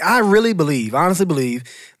 together. I really believe, honestly believe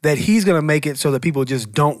that he's gonna make it so that people just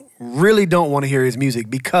really don't want to hear his music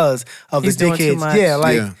because of He's the doing too dickheads. much. Yeah,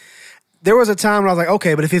 like Yeah. there was a time when I was like,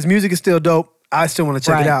 okay, but if his music is still dope, I still want to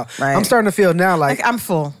check Right, it out. right. I'm starting to feel now like I'm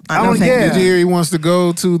full. I No, don't- thank yeah. you. Did you hear he wants to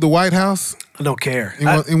go to the White House? I don't care. He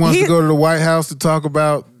wants he- to go to the White House to talk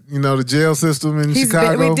about, the jail system in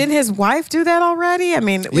Chicago. Didn't his wife do that already? I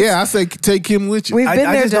mean, Yeah, I say take him with you. we've been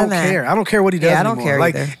I there, just done don't that. care. I don't care what he does Yeah, I don't anymore. care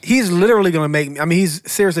like either. he's literally gonna make me. I mean, he's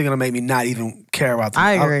seriously gonna make me not even care about.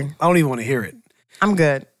 I agree. I don't even want to hear it. I'm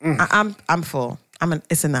good. I'm full.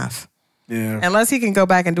 It's enough. Yeah, Unless he can go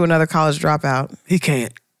back and do another college dropout. he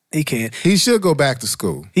can't. He can't. He should go back to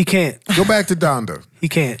school. He can't. Go back to Donda. He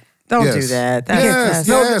can't. Don't Yes. do that.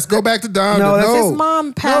 Yes, go back to Donda. No, that's his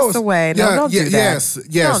mom passed away. No, don't do that.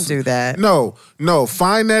 Yes. Don't do that. No.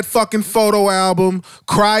 Find that fucking photo album.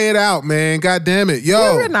 Cry it out, man. God damn it.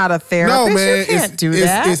 Yo. You're not a therapist. No, You man. can't do it's,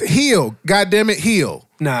 that. It's heal. God damn it, heal.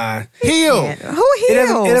 Nah. Heal. Who It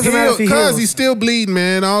doesn't heals? matter if he Because heals. he's still bleeding,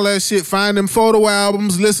 man. All that shit. Find them photo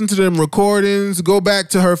albums, listen to them recordings, go back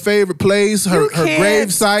to her favorite place, her can't-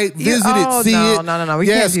 grave site, you- visit oh, it, see no, it. no. We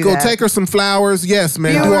yes, can't do go that. take her some flowers. Yes,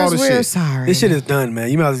 man. Do all Viewers, the we're shit. sorry. This shit is done,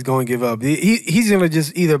 man. You might as well go and give up. He's gonna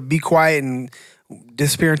just either be quiet and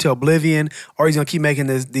disappear into oblivion, or he's gonna keep making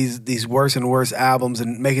these worse and worse albums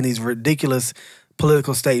and making these ridiculous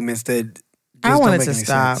political statements that just I don't wanted make to any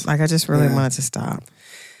stop. sense. Like I just really Yeah. wanted to stop.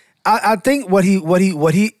 I think what he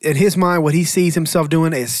in his mind, what he sees himself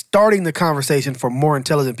doing is starting the conversation for more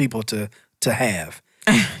intelligent people to have.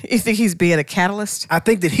 You think he's being a catalyst? I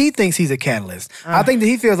think that he thinks he's a catalyst. I think that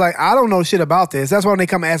he feels like I don't know shit about this. That's why when they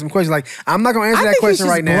come and ask him questions, like I'm not going to answer that question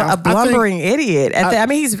right now. A blumbering idiot. I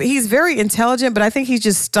mean, he's very intelligent, but I think he's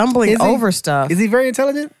just stumbling Is he? over stuff. Is he very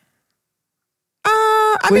intelligent?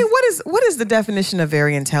 I mean, what is the definition of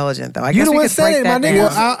very intelligent though? I You guess the we one could said break it, that my nigga.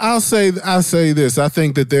 down. Well, I'll say this. I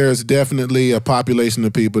think that there's definitely a population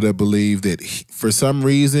of people that believe that for some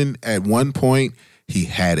reason, at one point, he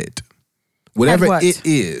had it. Whatever what? it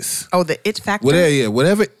is. Oh, the it factor.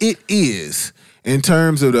 Whatever it is, in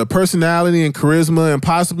terms of the personality and charisma, and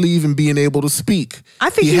possibly even being able to speak. I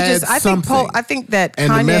think he had just. I think something, I think that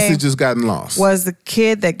and Kanye the message has gotten lost. was the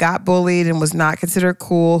kid that got bullied and was not considered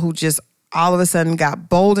cool, who just all of a sudden got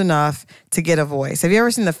bold enough to get a voice. Have you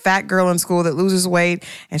ever seen the fat girl in school that loses weight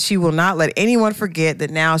and she will not let anyone forget that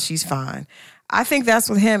now she's fine? I think that's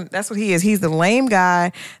what he is. He's the lame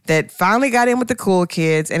guy that finally got in with the cool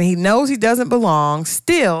kids and he knows he doesn't belong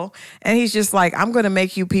still. And he's just like, I'm going to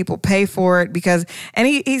make you people pay for it because, and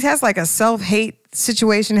he has like a self-hate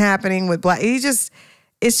situation happening with black. It's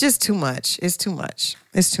just too much. It's too much.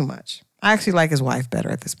 It's too much. I actually like his wife better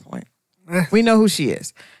at this point. We know who she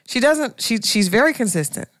is. She's very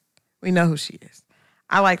consistent. We know who she is.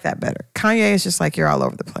 I like that better. Kanye is just like, you're all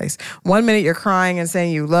over the place. 1 minute you're crying and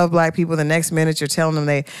saying you love black people. The next minute you're telling them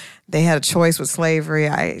they had a choice with slavery.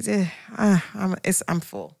 I'm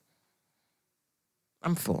full.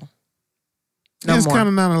 I'm full. There's more. kind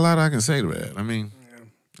of not a lot I can say to that. I mean,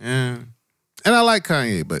 yeah. And I like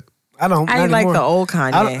Kanye, but I don't. I not like anymore. the old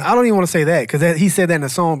Kanye. I don't even want to say that because he said that in the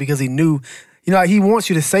song because he knew. You know, he wants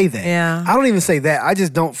you to say that. Yeah. I don't even say that. I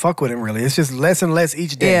just don't fuck with him really. It's just less and less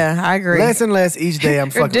each day. Yeah, I agree. Less and less each day. I'm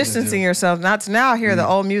You're fucking with this distancing dude. yourself. Not to now hear the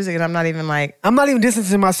old music, and I'm not even like. I'm not even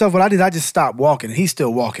distancing myself. What I did, I just stopped walking. He's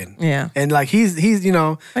still walking. Yeah. And like he's you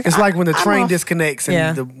know, Like, it's like when the I'm train off. disconnects and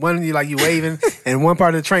Yeah. the one you waving and one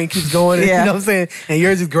part of the train keeps going. And, Yeah. You know what I'm saying? And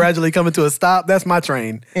yours is gradually coming to a stop. That's my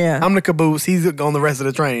train. Yeah. I'm the caboose. He's on the rest of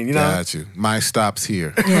the train. You know. got you. My stop's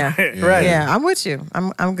here. Yeah. Right. Yeah, I'm with you.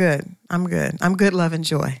 I'm good. I'm good. I'm good, love, and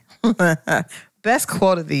joy. Best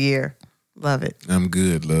quote of the year. Love it. I'm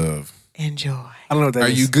good, love. Enjoy. I don't know what that Are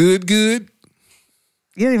is. you good? Good.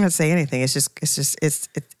 You don't even have to say anything. It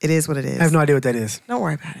is what it is. I have no idea what that is. Don't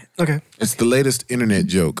worry about it. Okay. It's the latest internet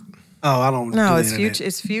joke. Oh, I don't. No, do the it's internet. future.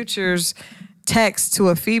 It's Future's text to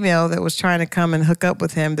a female that was trying to come and hook up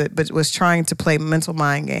with him, but was trying to play mental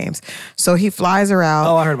mind games. So he flies her out.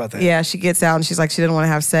 Oh, I heard about that. Yeah, she gets out and she's like, she didn't want to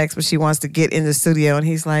have sex, but she wants to get in the studio, and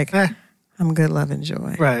he's like, Eh. I'm good, love, and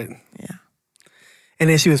joy. Right. Yeah. And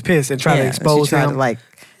then she was pissed and tried to Yeah, expose she tried him. to like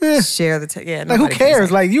Eh. share the yeah. Like, who nobody cares.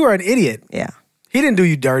 cares? Like, you are an idiot. Yeah. He didn't do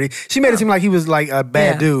you dirty. She made it seem like he was like a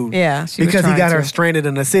bad Yeah. dude. Yeah, she was because he trying got her to. stranded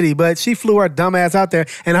in the city. But she flew her dumb ass out there,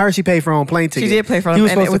 and I heard she paid for her own plane ticket. She did pay for He him,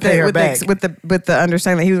 was and supposed to pay her back. with the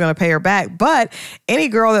understanding that he was going to pay her back. But any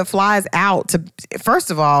girl that flies out to,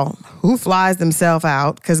 first of all, who flies themselves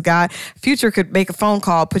out? Because Future could make a phone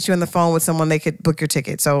call, put you on the phone with someone, they could book your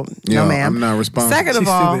ticket. So Yeah, no, ma'am. I'm not responsible. Second of She's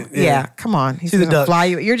all, stupid. Yeah. come on, he's She's a going to duck. fly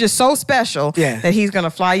you. You're just so special Yeah. that he's going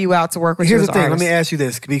to fly you out to work with Here's you the as thing. an Let me artist. ask you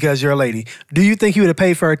this, because you're a lady. Do you think he would have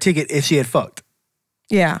paid for her ticket if she had fucked?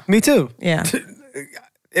 Yeah, Me too. yeah.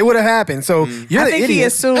 It would have happened. So you're I the think idiot. he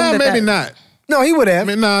assumed that Maybe not. No, he would have.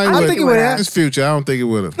 I mean, no, I think he would have. It's Future. I don't think it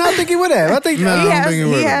would have. No, I think he would have. I think. No. I don't think it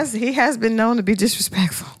would've. He has been known to be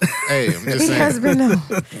disrespectful. Hey, I'm just He has saying. been known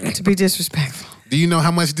to be disrespectful. Do you know how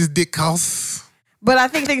much this dick costs? But I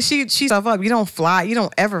think she's stuff up. You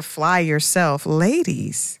don't ever fly yourself.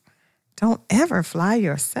 Ladies, don't ever fly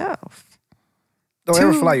yourself. Don't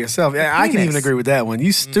ever to fly yourself. Yeah, I can penis. even agree with that one.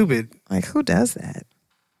 You stupid. Like, who does that?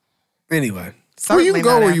 Anyway. Well, you Certainly can go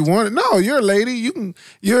not where after- you want. No, you're a lady.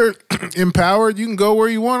 You're empowered. You can go where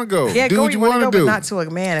you want to go. Yeah, do go what where you you want want to to go, do. but not to a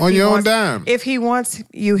man. If On he your own wants- dime. If he wants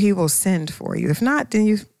you, he will send for you. If not, then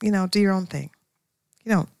you do your own thing.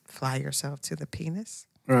 You don't fly yourself to the penis.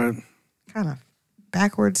 Right. Kind of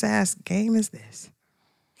backwards ass game is this?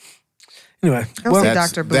 Anyway. Go Well, see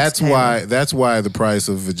That's, Dr. Boots that's Taylor. why the price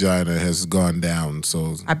of vagina has gone down.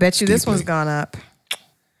 So I bet you this steeply. one's gone up.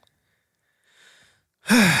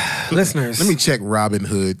 listeners. Let me check Robin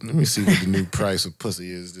Hood. Let me see what the new price of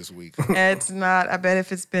pussy is this week. It's not. I bet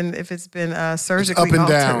if it's been It's surgically up and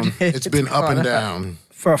down. altered, It's been up gone and down.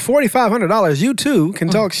 For $4,500, you too can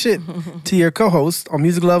talk shit to your co-host on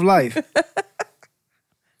Music Love Life.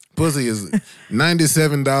 Pussy is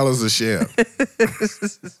 $97 a share.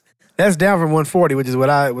 That's down from $140, which is what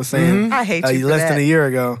I was saying I hate you for less than that. a year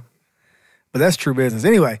ago. But that's true business.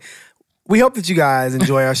 Anyway, we hope that you guys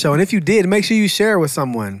enjoy our show. And if you did, make sure you share with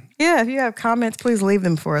someone. Yeah, if you have comments, please leave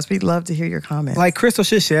them for us. We'd love to hear your comments. Like Christal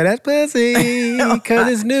should share that pussy because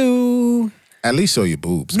it's new. At least show your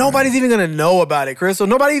boobs. man. Nobody's even going to know about it, Christal.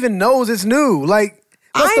 Nobody even knows it's new. Like,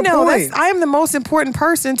 what's I the know. point? I am the most important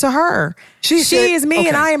person to her. She said- is me and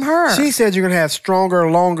okay. I am her. She said you're going to have stronger,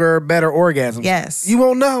 longer, better orgasms. Yes. You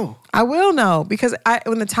won't know. I will know because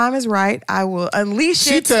when the time is right, I will unleash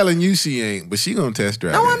She it. telling you she ain't, but she gonna test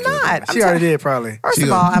drive. No, that I'm pussy. not. She already did, probably. First She of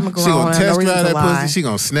gonna- all, I'm a grown She gonna woman. test No reason drive to that lie. pussy. She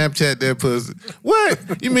gonna Snapchat that pussy.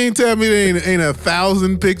 What? You mean tell me there ain't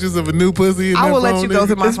 1,000 pictures of a new pussy in I that will let phone, you go nigga?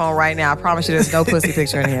 through my phone right now. I promise you, there's no pussy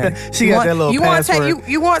picture in here. She You got want- that little you want to password.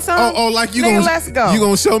 you want some? Oh, like you Nigga, gonna let's go. You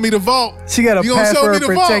gonna show me the vault? She got a You gonna show me password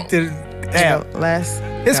the vault? protected app. Let's.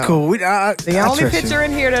 It's go. cool. The I only trust you. picture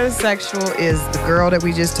in here that is sexual is the girl that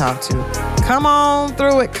we just talked to. Come on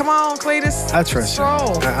through it. Come on, Cletus. I trust you.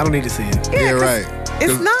 Stroll. I don't need to see it. Yeah, 'cause right.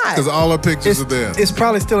 It's not. Because all her pictures are there. It's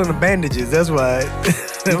probably still in the bandages. That's why.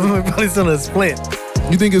 Probably still in a splint.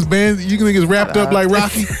 You think it's you think it's wrapped up like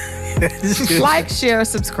Rocky? Like, share,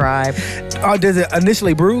 subscribe. Oh, does it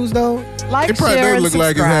initially bruise though? Like, It probably share, does and look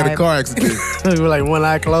like it had a subscribe. car accident. Like one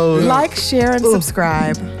eye closed. Like, share, and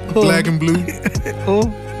subscribe. Black and blue.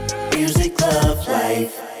 Ooh.